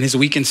 and he's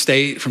weak in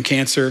state from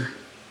cancer.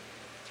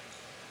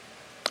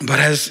 But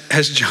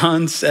as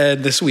John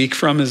said this week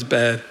from his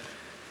bed,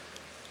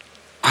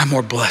 I'm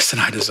more blessed than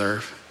I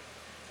deserve.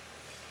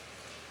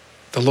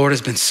 The Lord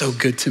has been so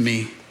good to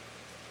me.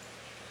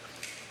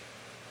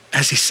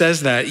 As he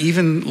says that,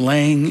 even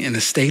laying in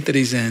the state that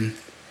he's in,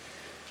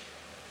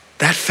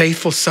 that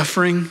faithful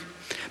suffering,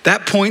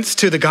 that points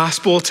to the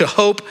gospel, to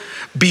hope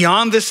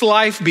beyond this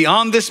life,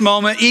 beyond this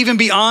moment, even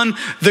beyond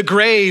the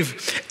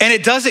grave. And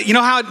it does it, you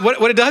know how,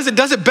 what it does? It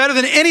does it better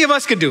than any of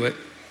us could do it.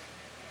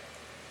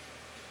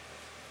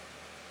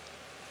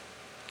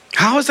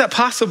 How is that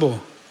possible?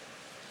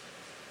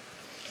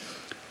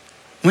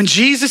 When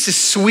Jesus is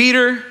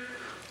sweeter,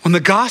 when the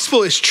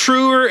gospel is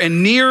truer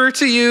and nearer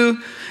to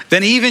you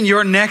than even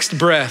your next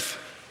breath,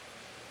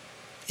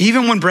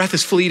 even when breath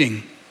is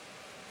fleeting,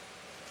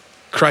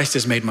 Christ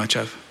is made much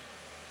of.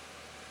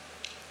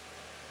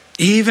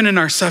 Even in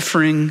our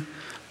suffering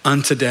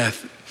unto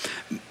death.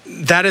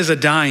 That is a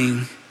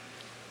dying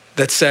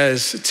that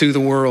says to the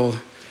world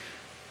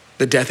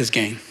that death is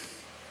gain.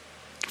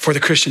 For the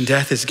Christian,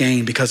 death is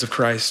gain because of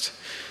Christ.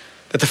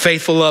 That the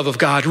faithful love of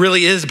God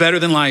really is better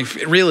than life.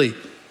 It really.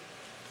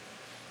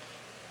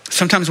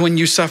 Sometimes when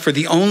you suffer,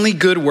 the only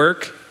good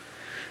work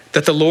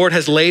that the Lord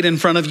has laid in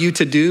front of you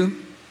to do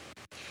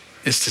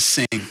is to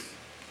sing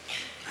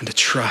and to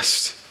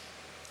trust,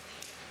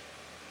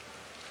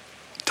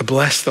 to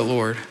bless the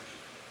Lord,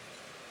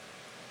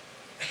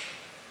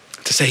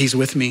 to say he's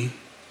with me,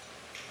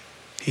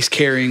 he's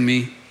carrying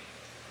me,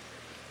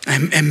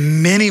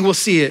 and many will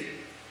see it.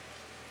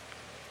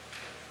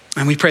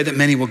 And we pray that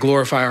many will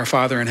glorify our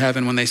Father in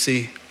heaven when they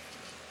see.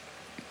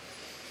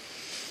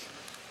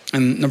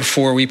 And number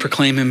 4, we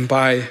proclaim him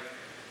by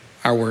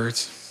our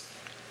words.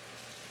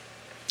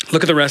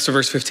 Look at the rest of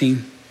verse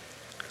 15.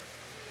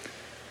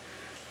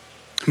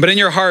 But in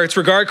your hearts,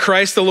 regard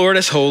Christ the Lord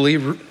as holy,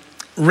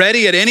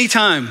 ready at any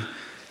time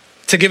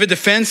to give a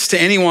defense to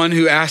anyone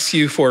who asks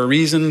you for a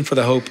reason for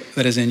the hope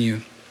that is in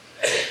you.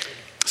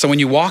 So when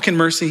you walk in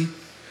mercy,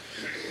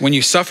 when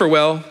you suffer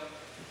well,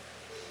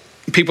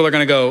 people are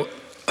going to go,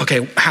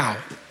 okay, how?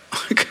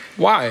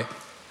 Why?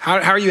 How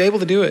are you able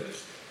to do it?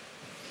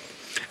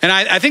 And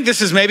I think this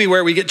is maybe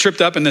where we get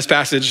tripped up in this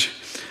passage.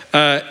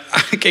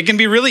 It can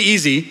be really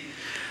easy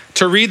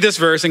to read this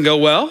verse and go,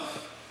 well,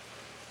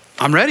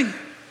 I'm ready.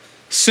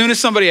 As soon as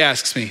somebody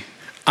asks me,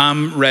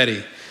 I'm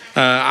ready.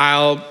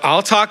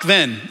 I'll talk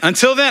then.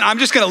 Until then, I'm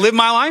just going to live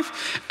my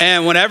life.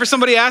 And whenever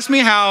somebody asks me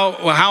how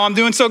I'm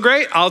doing so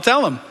great, I'll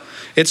tell them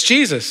it's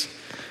Jesus.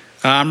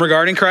 I'm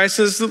regarding Christ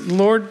as the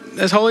Lord,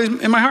 as holy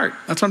in my heart.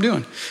 That's what I'm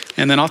doing.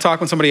 And then I'll talk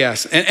when somebody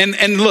asks.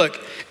 And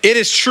look, it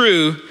is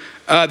true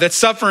that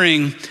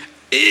suffering,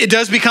 it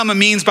does become a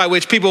means by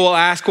which people will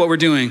ask what we're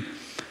doing.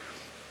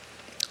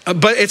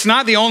 But it's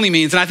not the only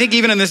means. And I think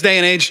even in this day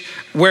and age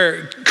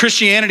where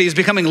Christianity is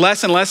becoming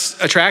less and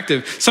less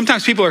attractive,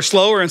 sometimes people are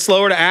slower and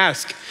slower to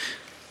ask.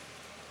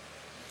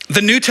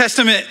 The New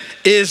Testament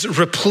is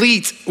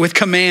replete with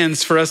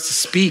commands for us to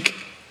speak.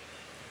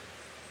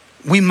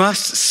 We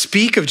must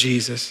speak of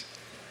Jesus.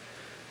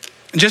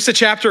 Just a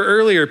chapter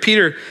earlier,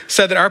 Peter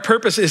said that our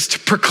purpose is to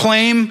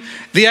proclaim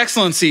the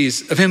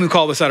excellencies of him who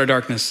called us out of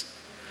darkness.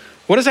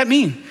 What does that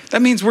mean?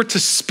 That means we're to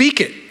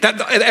speak it.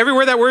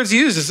 Everywhere that word's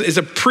used is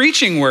a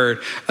preaching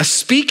word, a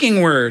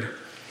speaking word.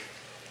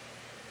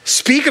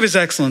 Speak of his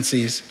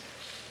excellencies.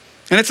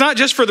 And it's not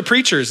just for the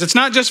preachers. It's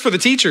not just for the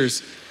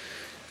teachers.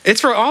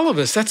 It's for all of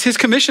us. That's his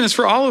commission, is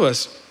for all of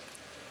us.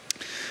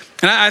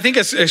 And I think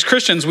as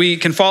Christians, we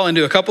can fall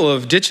into a couple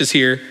of ditches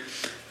here.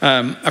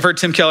 I've heard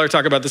Tim Keller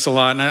talk about this a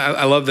lot, and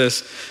I love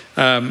this.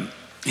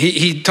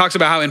 He talks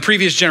about how in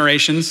previous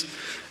generations,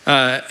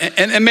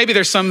 and maybe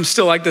there's some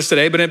still like this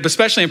today, but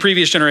especially in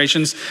previous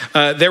generations,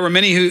 there were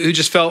many who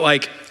just felt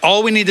like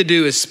all we need to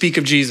do is speak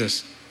of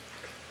Jesus.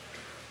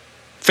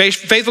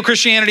 Faithful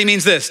Christianity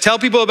means this: tell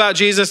people about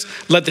Jesus,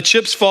 let the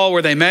chips fall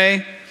where they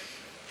may.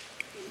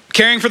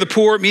 Caring for the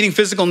poor, meeting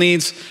physical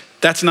needs,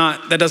 that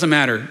doesn't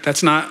matter.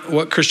 That's not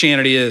what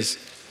Christianity is.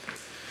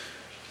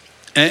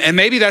 And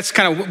maybe that's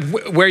kind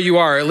of where you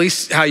are, at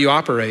least how you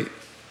operate.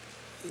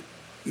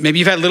 Maybe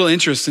you've had little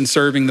interest in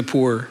serving the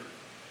poor,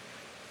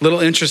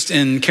 little interest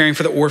in caring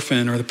for the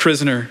orphan or the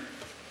prisoner,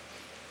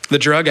 the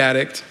drug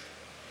addict.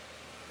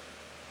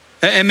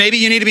 And maybe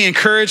you need to be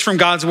encouraged from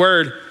God's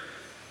word.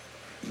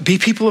 Be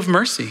people of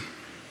mercy.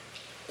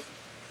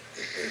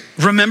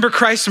 Remember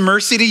Christ's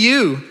mercy to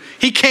you.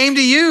 He came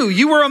to you.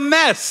 You were a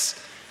mess.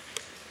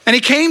 And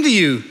he came to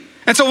you.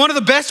 And so one of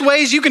the best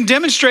ways you can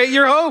demonstrate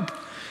your hope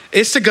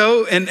is to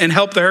go and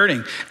help the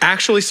hurting.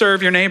 Actually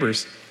serve your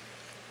neighbors.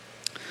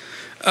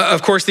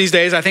 Of course, these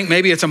days, I think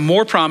maybe it's a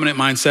more prominent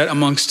mindset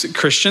amongst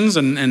Christians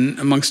and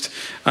amongst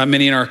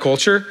many in our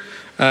culture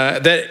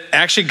that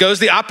actually goes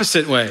the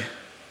opposite way.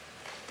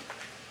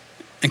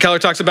 And Keller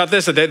talks about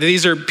this, that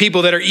these are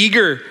people that are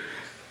eager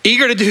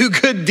to do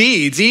good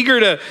deeds,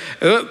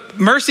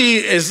 mercy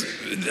is,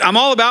 I'm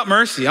all about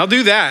mercy. I'll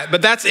do that,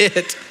 but that's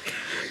it.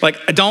 Like,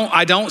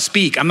 I don't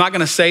speak. I'm not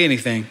going to say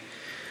anything.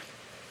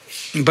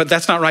 But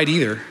that's not right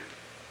either.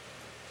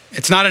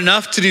 It's not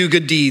enough to do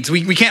good deeds.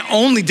 We can't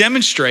only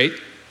demonstrate.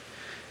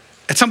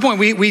 At some point,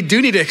 we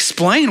do need to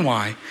explain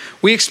why.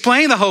 We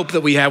explain the hope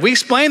that we have. We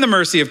explain the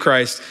mercy of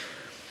Christ.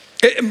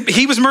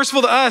 He was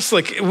merciful to us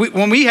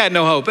when we had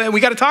no hope. We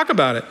got to talk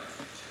about it.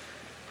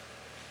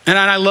 And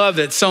I love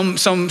that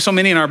so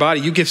many in our body,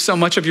 you give so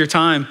much of your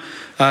time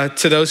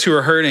to those who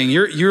are hurting.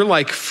 You're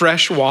like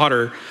fresh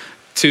water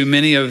to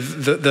many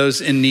of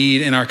those in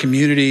need in our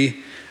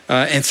community,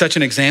 and such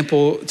an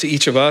example to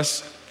each of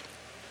us.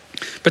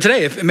 But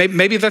today,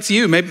 maybe if that's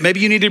you, maybe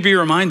you need to be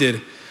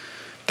reminded,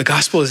 the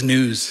gospel is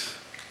news.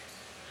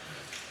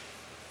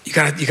 you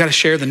gotta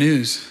share the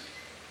news.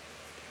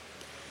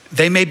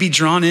 They may be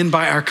drawn in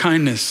by our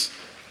kindness,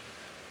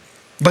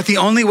 but the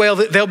only way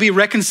that they'll be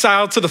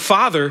reconciled to the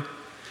Father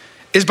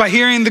is by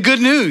hearing the good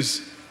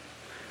news.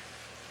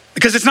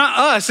 Because it's not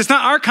us, it's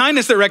not our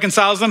kindness that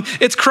reconciles them,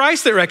 it's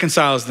Christ that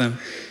reconciles them.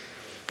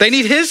 They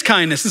need his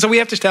kindness, and so we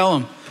have to tell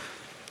them.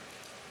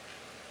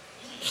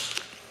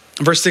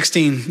 Verse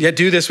 16, yet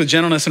do this with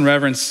gentleness and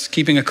reverence,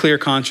 keeping a clear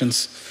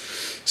conscience,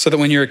 so that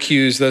when you're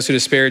accused, those who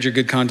disparage your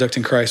good conduct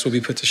in Christ will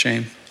be put to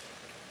shame.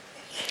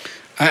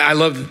 I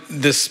love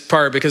this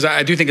part because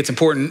I do think it's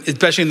important,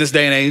 especially in this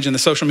day and age, in the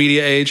social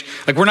media age.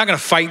 Like, we're not gonna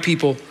fight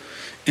people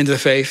into the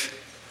faith.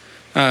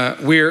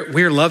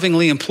 We're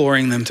lovingly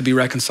imploring them to be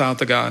reconciled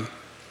to God.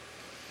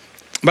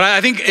 But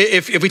I think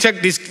if we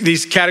take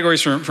these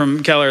categories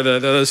from Keller,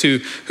 those who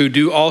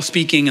do all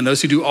speaking and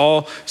those who do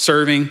all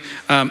serving,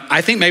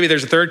 I think maybe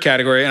there's a third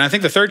category, and I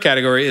think the third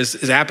category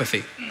is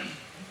apathy.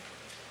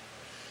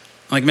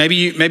 Like maybe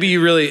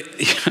you really,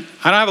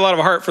 I don't have a lot of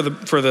a heart for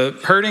the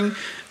hurting,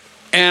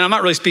 and I'm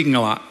not really speaking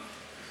a lot.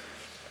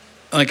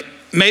 Like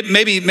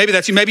maybe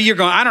that's you. Maybe you're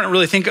going, I don't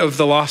really think of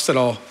the lost at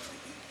all.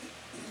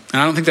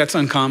 And I don't think that's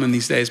uncommon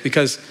these days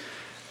because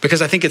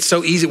I think it's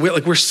so easy.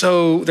 There's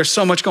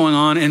so much going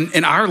on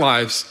in our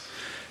lives.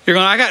 You're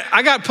going,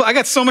 I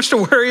got so much to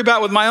worry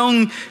about with my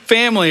own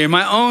family and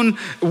my own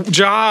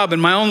job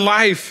and my own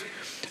life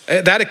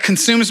that it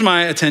consumes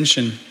my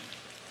attention.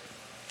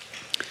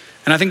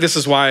 And I think this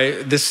is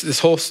why this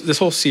whole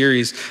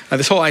series,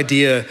 this whole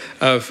idea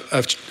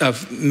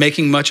of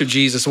making much of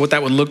Jesus, what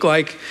that would look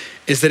like,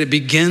 is that it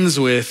begins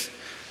with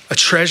a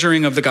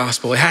treasuring of the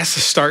gospel. It has to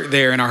start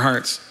there in our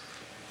hearts.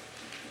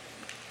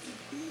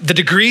 The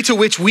degree to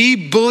which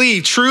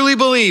we truly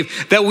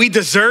believe that we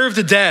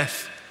deserved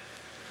death,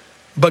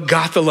 but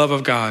got the love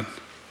of God.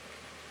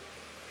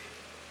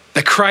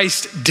 That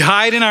Christ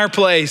died in our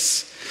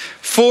place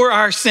for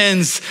our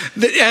sins.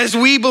 As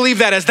we believe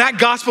that, as that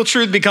gospel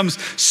truth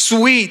becomes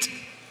sweet,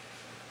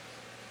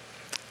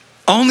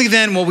 only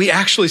then will we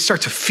actually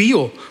start to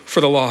feel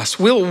for the lost.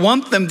 We'll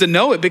want them to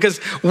know it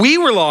because we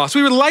were lost.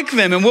 We were like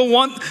them, and we'll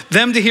want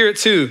them to hear it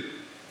too.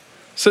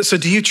 So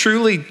do you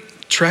truly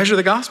treasure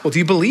the gospel? Do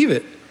you believe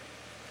it?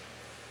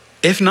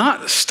 If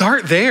not,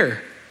 start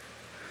there.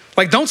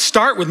 Like, don't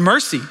start with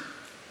mercy.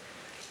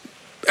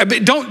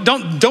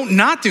 Don't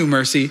not do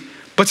mercy,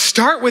 but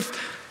start with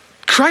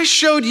Christ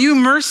showed you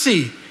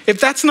mercy. If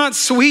that's not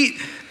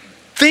sweet,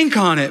 think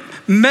on it,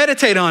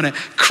 meditate on it,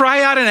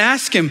 cry out and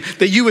ask him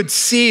that you would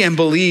see and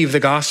believe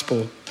the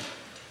gospel.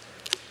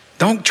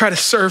 Don't try to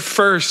serve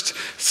first,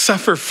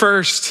 suffer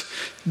first,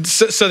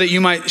 so that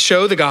you might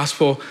show the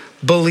gospel.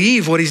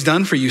 Believe what he's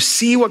done for you.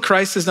 See what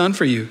Christ has done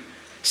for you.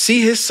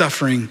 See his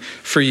suffering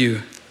for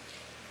you.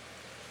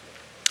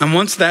 And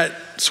once that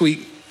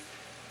sweet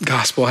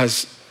gospel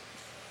has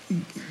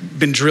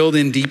been drilled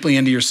in deeply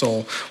into your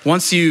soul,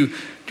 once you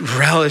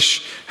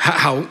relish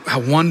how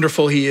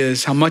wonderful he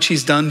is, how much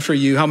he's done for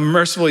you, how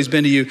merciful he's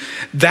been to you,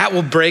 that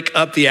will break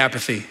up the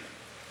apathy.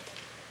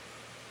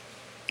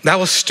 That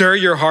will stir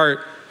your heart.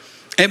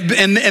 And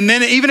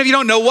then even if you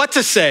don't know what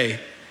to say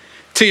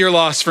to your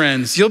lost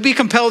friends, you'll be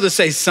compelled to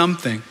say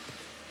something.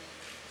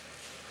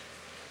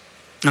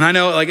 And I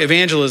know, like,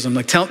 evangelism,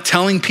 like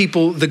telling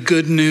people the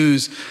good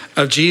news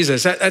of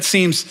Jesus, that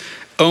seems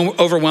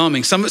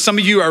overwhelming. Some of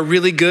you are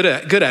really good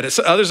at it.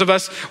 So others of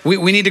us,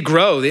 we need to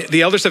grow.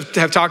 The elders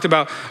have talked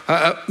about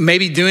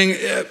maybe doing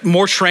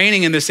more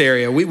training in this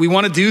area. We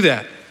want to do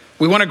that.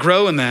 We want to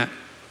grow in that.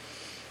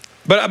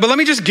 But let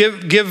me just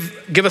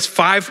give us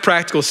 5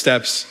 practical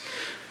steps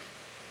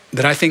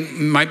that I think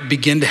might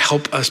begin to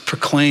help us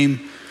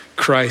proclaim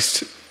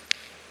Christ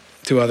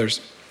to others.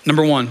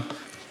 Number 1.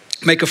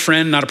 Make a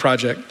friend, not a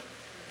project.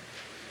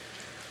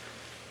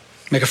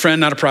 Make a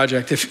friend, not a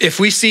project. If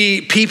we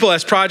see people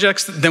as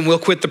projects, then we'll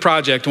quit the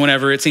project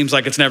whenever it seems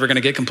like it's never going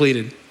to get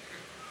completed.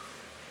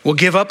 We'll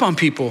give up on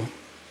people.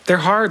 They're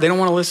hard. They don't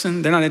want to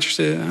listen. They're not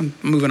interested. I'm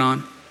moving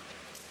on.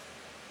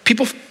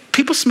 People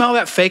smell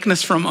that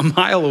fakeness from a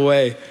mile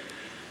away.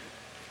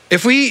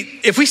 If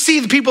we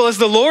see the people as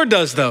the Lord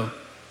does, though,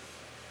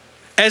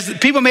 as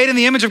people made in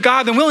the image of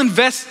God, then we'll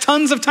invest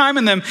tons of time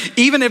in them,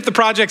 even if the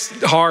project's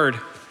hard.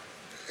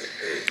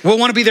 We'll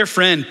want to be their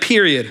friend,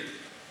 period.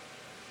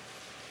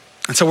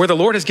 And so where the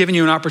Lord has given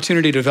you an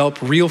opportunity to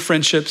develop real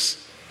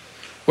friendships,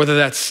 whether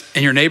that's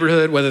in your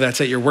neighborhood, whether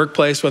that's at your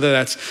workplace, whether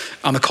that's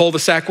on the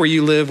cul-de-sac where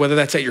you live, whether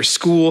that's at your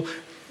school,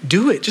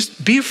 do it.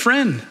 Just be a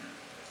friend.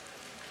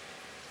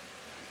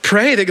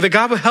 Pray that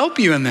God will help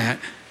you in that.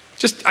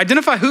 Just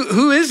identify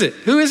who is it?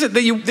 Who is it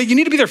that you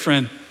need to be their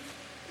friend?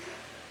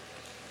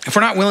 If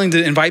we're not willing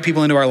to invite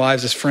people into our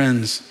lives as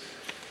friends,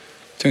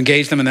 to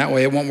engage them in that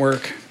way, it won't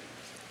work.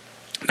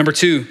 Number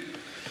 2,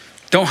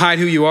 don't hide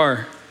who you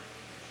are.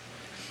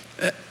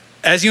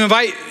 As you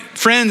invite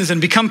friends and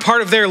become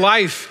part of their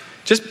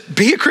life, just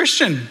be a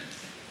Christian.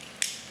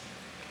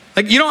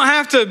 Like, you don't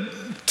have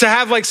to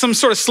have like some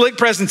sort of slick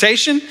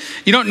presentation.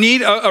 You don't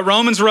need a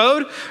Romans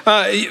road.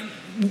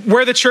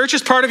 Where the church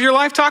is part of your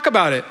life, talk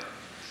about it.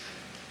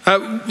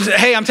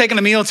 Hey, I'm taking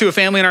a meal to a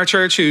family in our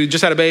church who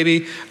just had a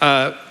baby.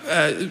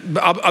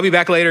 I'll be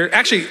back later.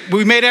 Actually,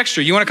 we made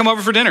extra. You want to come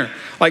over for dinner?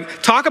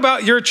 Like, talk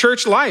about your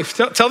church life.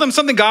 Tell them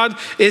something God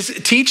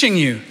is teaching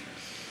you.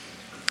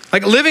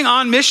 Like, living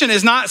on mission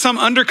is not some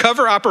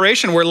undercover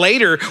operation where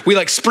later we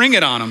like spring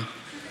it on them.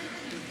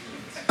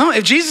 No,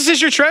 if Jesus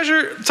is your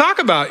treasure, talk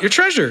about your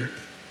treasure.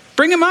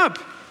 Bring him up.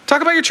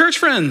 Talk about your church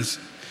friends.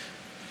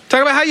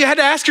 Talk about how you had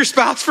to ask your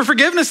spouse for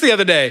forgiveness the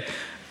other day.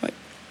 Like,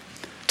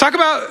 talk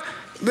about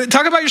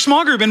your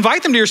small group.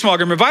 Invite them to your small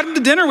group. Invite them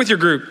to dinner with your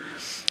group.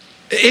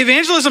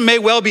 Evangelism may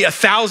well be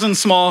 1,000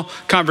 small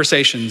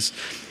conversations.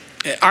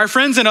 Our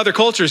friends in other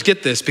cultures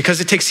get this because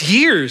it takes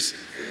years.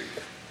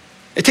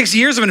 It takes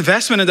years of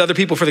investment into other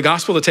people for the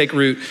gospel to take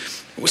root.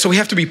 So we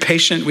have to be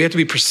patient. We have to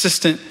be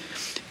persistent.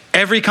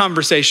 Every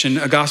conversation,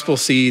 a gospel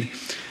seed.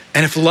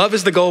 And if love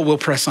is the goal, we'll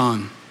press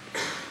on.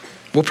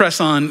 We'll press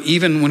on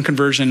even when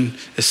conversion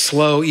is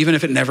slow, even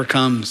if it never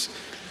comes.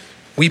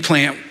 We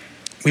plant,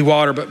 we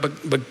water,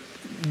 but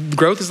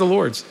growth is the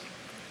Lord's.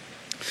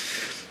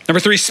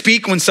 Number 3,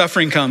 speak when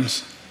suffering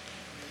comes.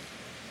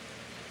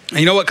 And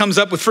you know what comes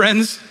up with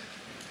friends?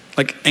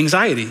 Like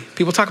anxiety.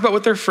 People talk about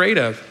what they're afraid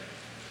of.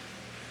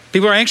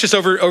 People are anxious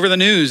over the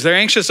news. They're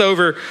anxious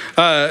over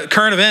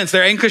current events.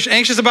 They're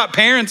anxious about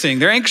parenting.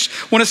 They're anxious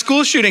when a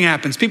school shooting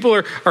happens. People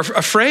are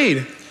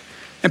afraid.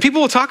 And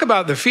people will talk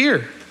about their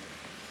fear.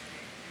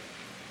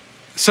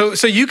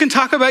 So you can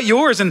talk about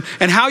yours and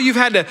how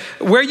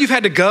where you've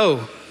had to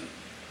go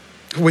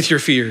with your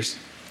fears.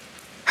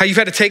 How you've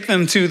had to take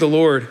them to the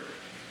Lord.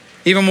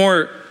 Even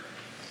more,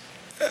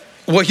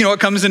 well, you know what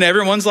comes into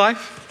everyone's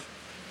life?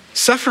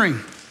 Suffering.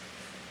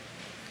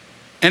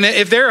 And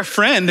if they're a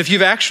friend, if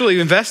you've actually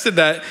invested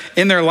that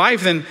in their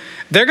life, then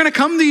they're going to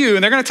come to you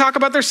and they're going to talk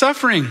about their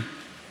suffering.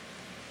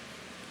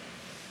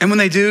 And when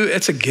they do,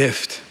 it's a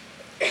gift.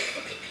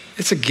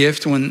 It's a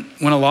gift when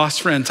a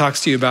lost friend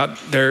talks to you about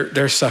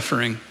their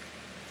suffering.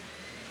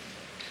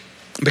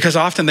 Because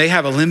often they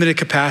have a limited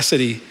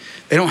capacity.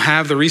 They don't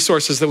have the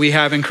resources that we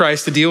have in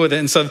Christ to deal with it.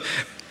 And so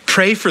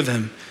pray for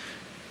them.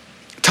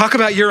 Talk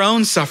about your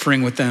own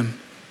suffering with them.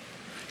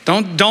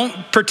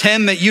 Don't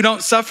pretend that you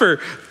don't suffer.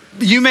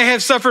 You may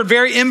have suffered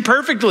very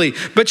imperfectly,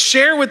 but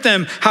share with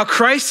them how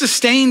Christ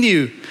sustained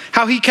you,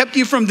 how he kept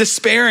you from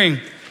despairing.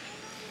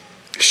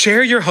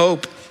 Share your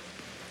hope.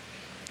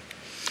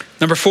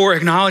 Number 4,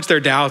 acknowledge their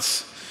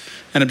doubts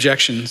and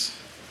objections.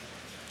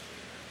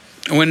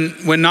 When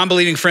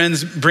non-believing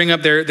friends bring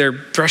up their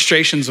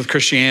frustrations with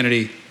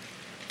Christianity,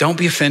 don't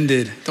be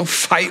offended. Don't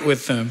fight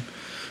with them.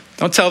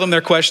 Don't tell them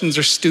their questions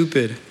are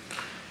stupid.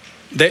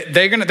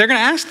 They're gonna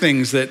ask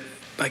things that,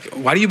 like,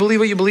 why do you believe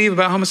what you believe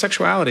about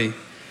homosexuality?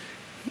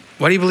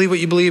 Why do you believe what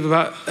you believe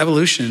about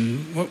evolution?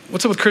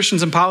 What's up with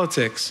Christians and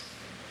politics?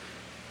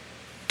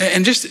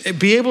 And just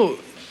be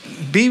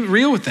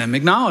real with them.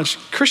 Acknowledge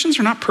Christians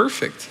are not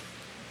perfect.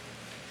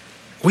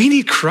 We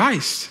need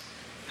Christ.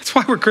 That's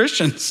why we're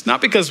Christians,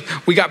 not because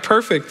we got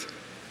perfect.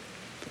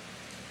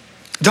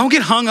 Don't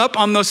get hung up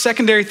on those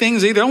secondary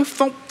things either.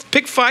 Don't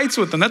pick fights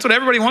with them. That's what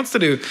everybody wants to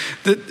do.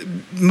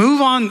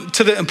 Move on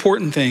to the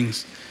important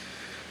things.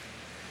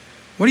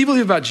 What do you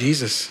believe about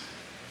Jesus?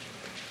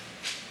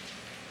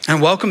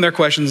 And welcome their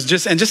questions.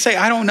 Just say,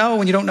 I don't know,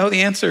 when you don't know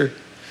the answer.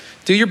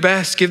 Do your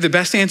best. Give the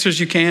best answers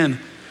you can.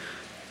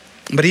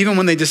 But even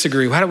when they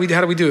disagree, how do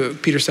we do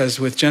it? Peter says,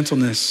 with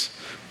gentleness,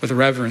 with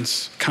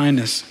reverence,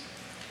 kindness.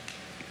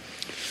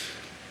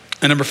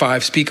 And number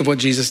 5, speak of what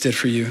Jesus did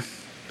for you.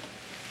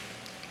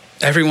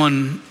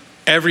 Everyone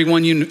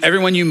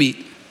you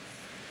meet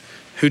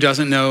who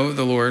doesn't know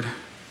the Lord,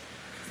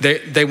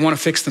 they want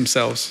to fix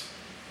themselves.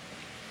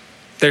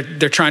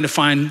 They're trying to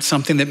find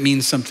something that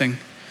means something.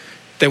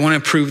 They want to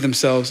improve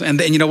themselves. And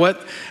you know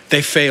what?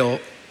 They fail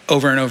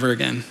over and over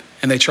again,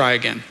 and they try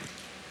again.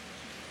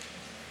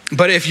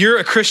 But if you're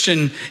a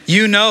Christian,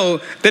 you know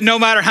that no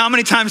matter how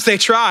many times they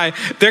try,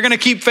 they're going to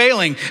keep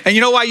failing. And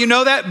you know why you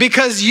know that?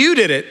 Because you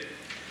did it.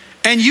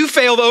 And you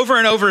failed over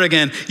and over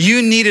again.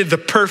 You needed the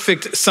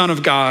perfect Son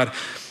of God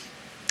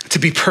to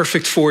be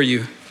perfect for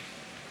you.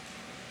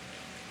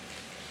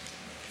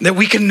 That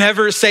we can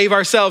never save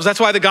ourselves. That's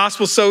why the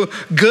gospel's so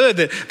good.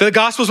 That the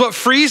gospel is what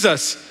frees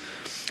us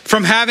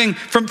from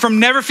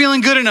never feeling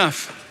good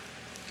enough.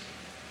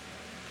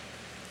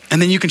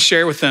 And then you can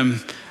share with them,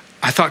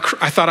 I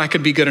thought I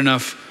could be good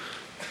enough.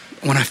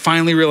 When I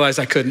finally realized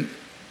I couldn't,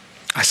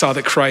 I saw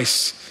that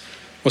Christ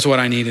was what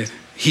I needed.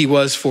 He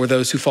was for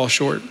those who fall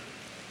short.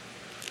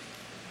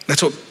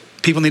 That's what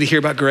people need to hear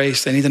about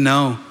grace. They need to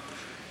know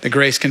that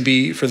grace can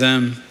be for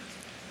them.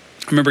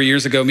 I remember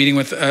years ago meeting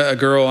with a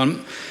girl,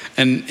 and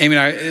Amy and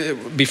I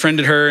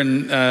befriended her,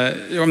 and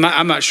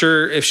I'm not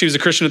sure if she was a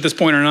Christian at this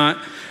point or not.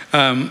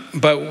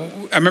 But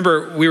I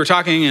remember we were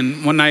talking,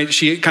 and one night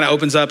she kind of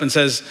opens up and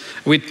says,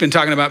 we'd been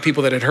talking about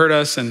people that had hurt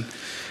us, and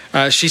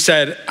she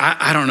said,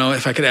 I don't know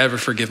if I could ever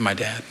forgive my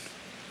dad.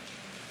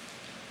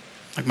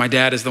 Like, my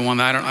dad is the one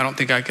that I don't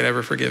think I could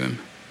ever forgive him.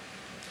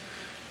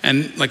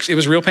 And like, it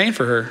was real pain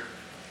for her.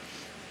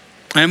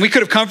 And we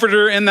could have comforted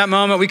her in that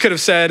moment. We could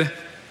have said,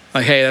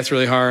 like, hey, that's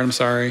really hard, I'm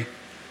sorry.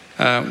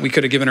 We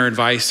could have given her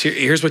advice.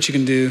 Here's what you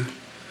can do.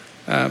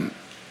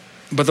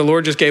 But the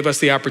Lord just gave us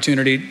the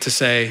opportunity to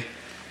say,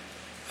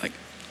 like,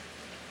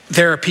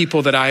 there are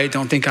people that I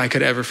don't think I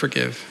could ever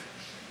forgive.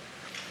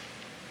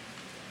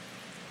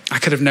 I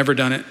could have never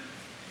done it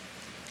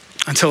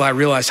until I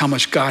realized how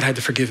much God had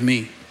to forgive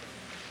me.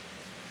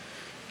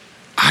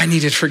 I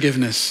needed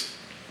forgiveness.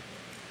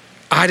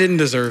 I didn't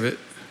deserve it,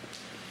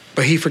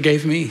 but he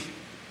forgave me.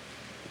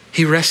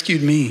 He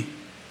rescued me.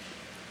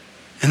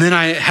 And then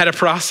I had a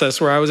process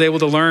where I was able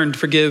to learn to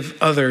forgive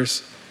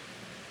others.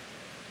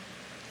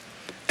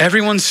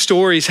 Everyone's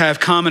stories have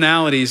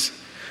commonalities.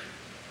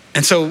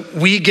 And so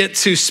we get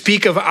to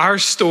speak of our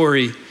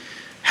story,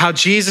 how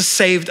Jesus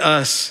saved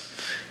us.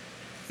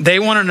 They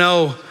want to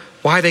know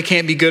why they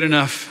can't be good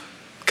enough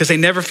because they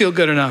never feel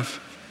good enough.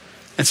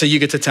 And so you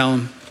get to tell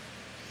them,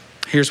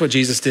 here's what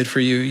Jesus did for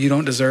you. You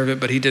don't deserve it,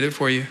 but he did it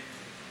for you.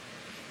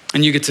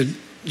 And you get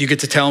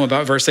to tell them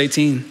about verse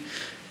 18,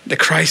 that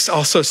Christ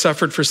also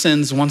suffered for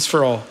sins once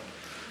for all,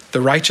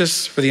 the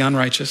righteous for the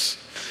unrighteous,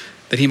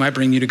 that he might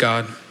bring you to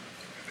God.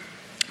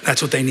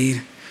 That's what they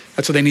need.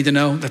 That's what they need to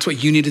know. That's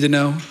what you needed to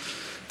know.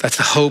 That's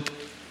the hope.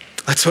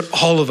 That's what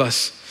all of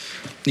us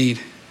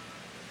need.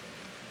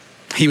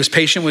 He was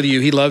patient with you.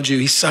 He loved you.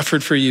 He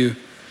suffered for you.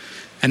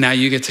 And now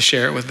you get to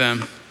share it with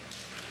them.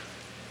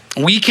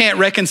 We can't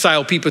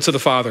reconcile people to the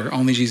Father.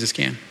 Only Jesus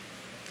can.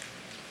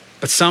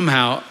 But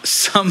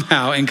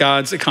somehow in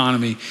God's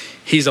economy,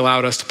 he's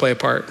allowed us to play a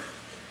part.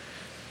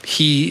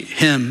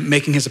 Him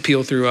making his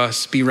appeal through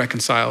us, be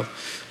reconciled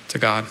to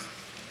God.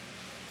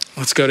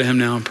 Let's go to him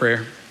now in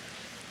prayer.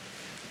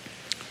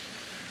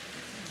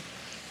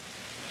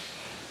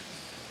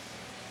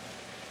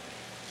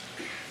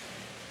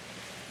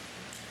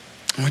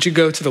 I want you to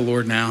go to the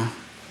Lord now.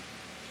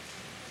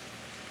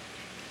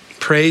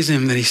 Praise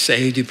him that he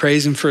saved you.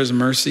 Praise him for his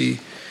mercy.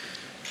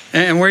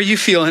 And where you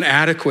feel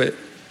inadequate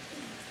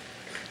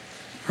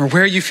or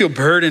where you feel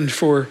burdened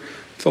for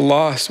the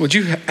lost, would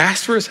you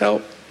ask for his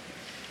help?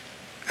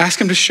 Ask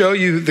him to show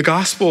you the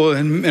gospel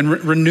and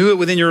renew it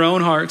within your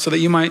own heart so that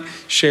you might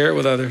share it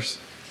with others.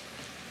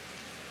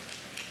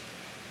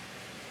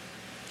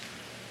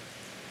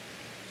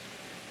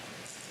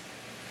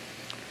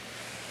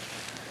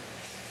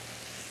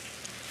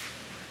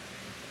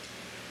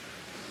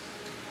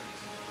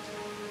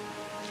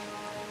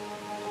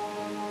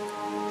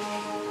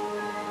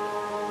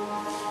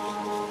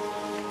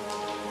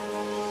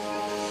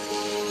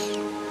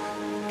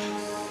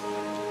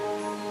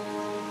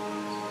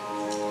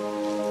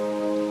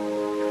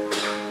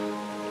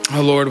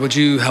 Oh Lord, would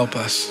you help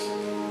us?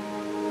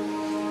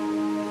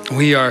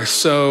 We are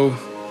so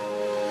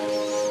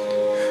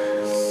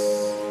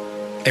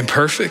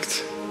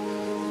imperfect,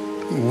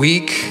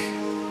 weak,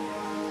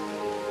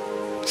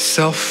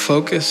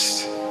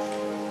 self-focused.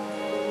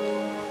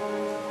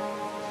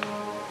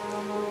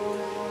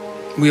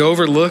 We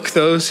overlook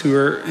those who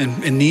are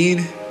in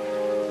need.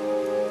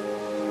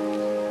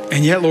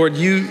 And yet, Lord,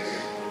 you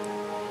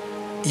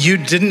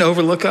didn't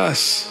overlook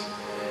us.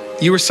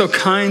 You were so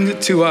kind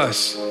to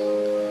us.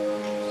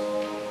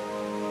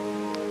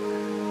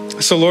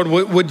 So Lord,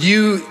 would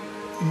you,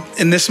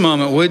 in this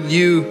moment, would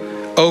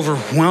you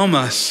overwhelm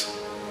us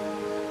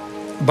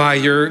by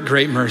your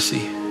great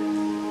mercy?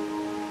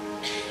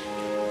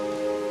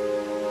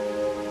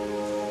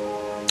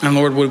 And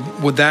Lord,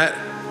 would that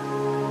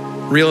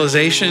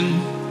realization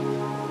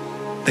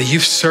that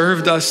you've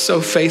served us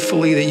so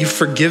faithfully, that you've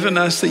forgiven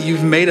us, that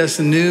you've made us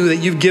new, that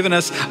you've given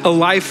us a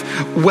life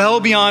well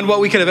beyond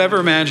what we could have ever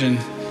imagined,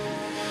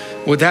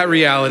 would that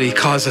reality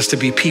cause us to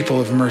be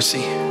people of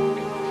mercy?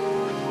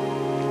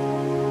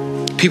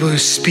 People who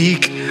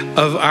speak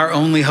of our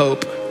only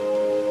hope.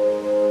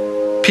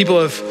 People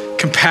of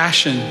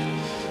compassion,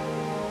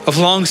 of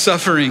long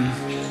suffering,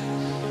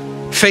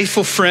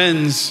 faithful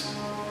friends,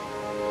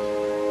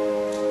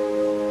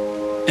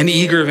 and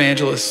eager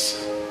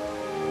evangelists.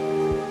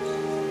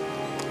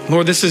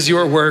 Lord, this is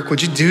your work.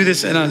 Would you do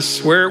this in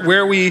us?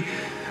 Where we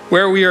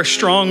are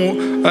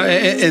strong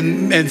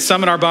and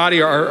some in our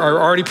body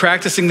are already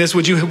practicing this,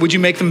 would you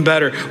make them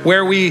better?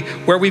 Where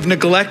we've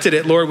neglected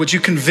it, Lord, would you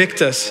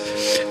convict us?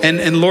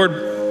 And Lord,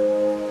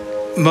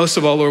 most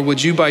of all, Lord,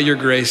 would you by your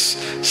grace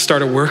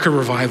start a work of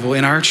revival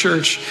in our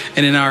church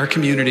and in our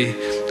community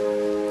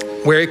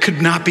where it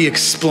could not be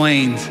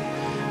explained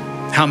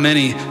how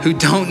many who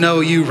don't know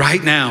you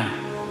right now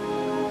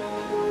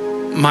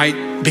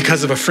might,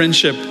 because of a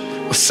friendship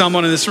with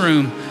someone in this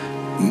room,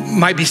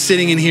 might be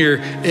sitting in here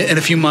in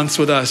a few months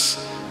with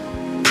us,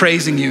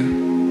 praising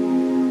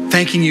you,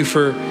 thanking you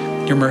for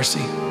your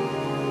mercy.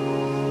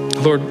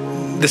 Lord,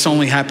 this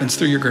only happens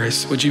through your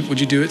grace. Would you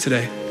do it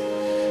today?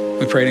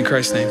 We pray it in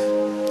Christ's name.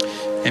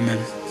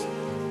 Amen.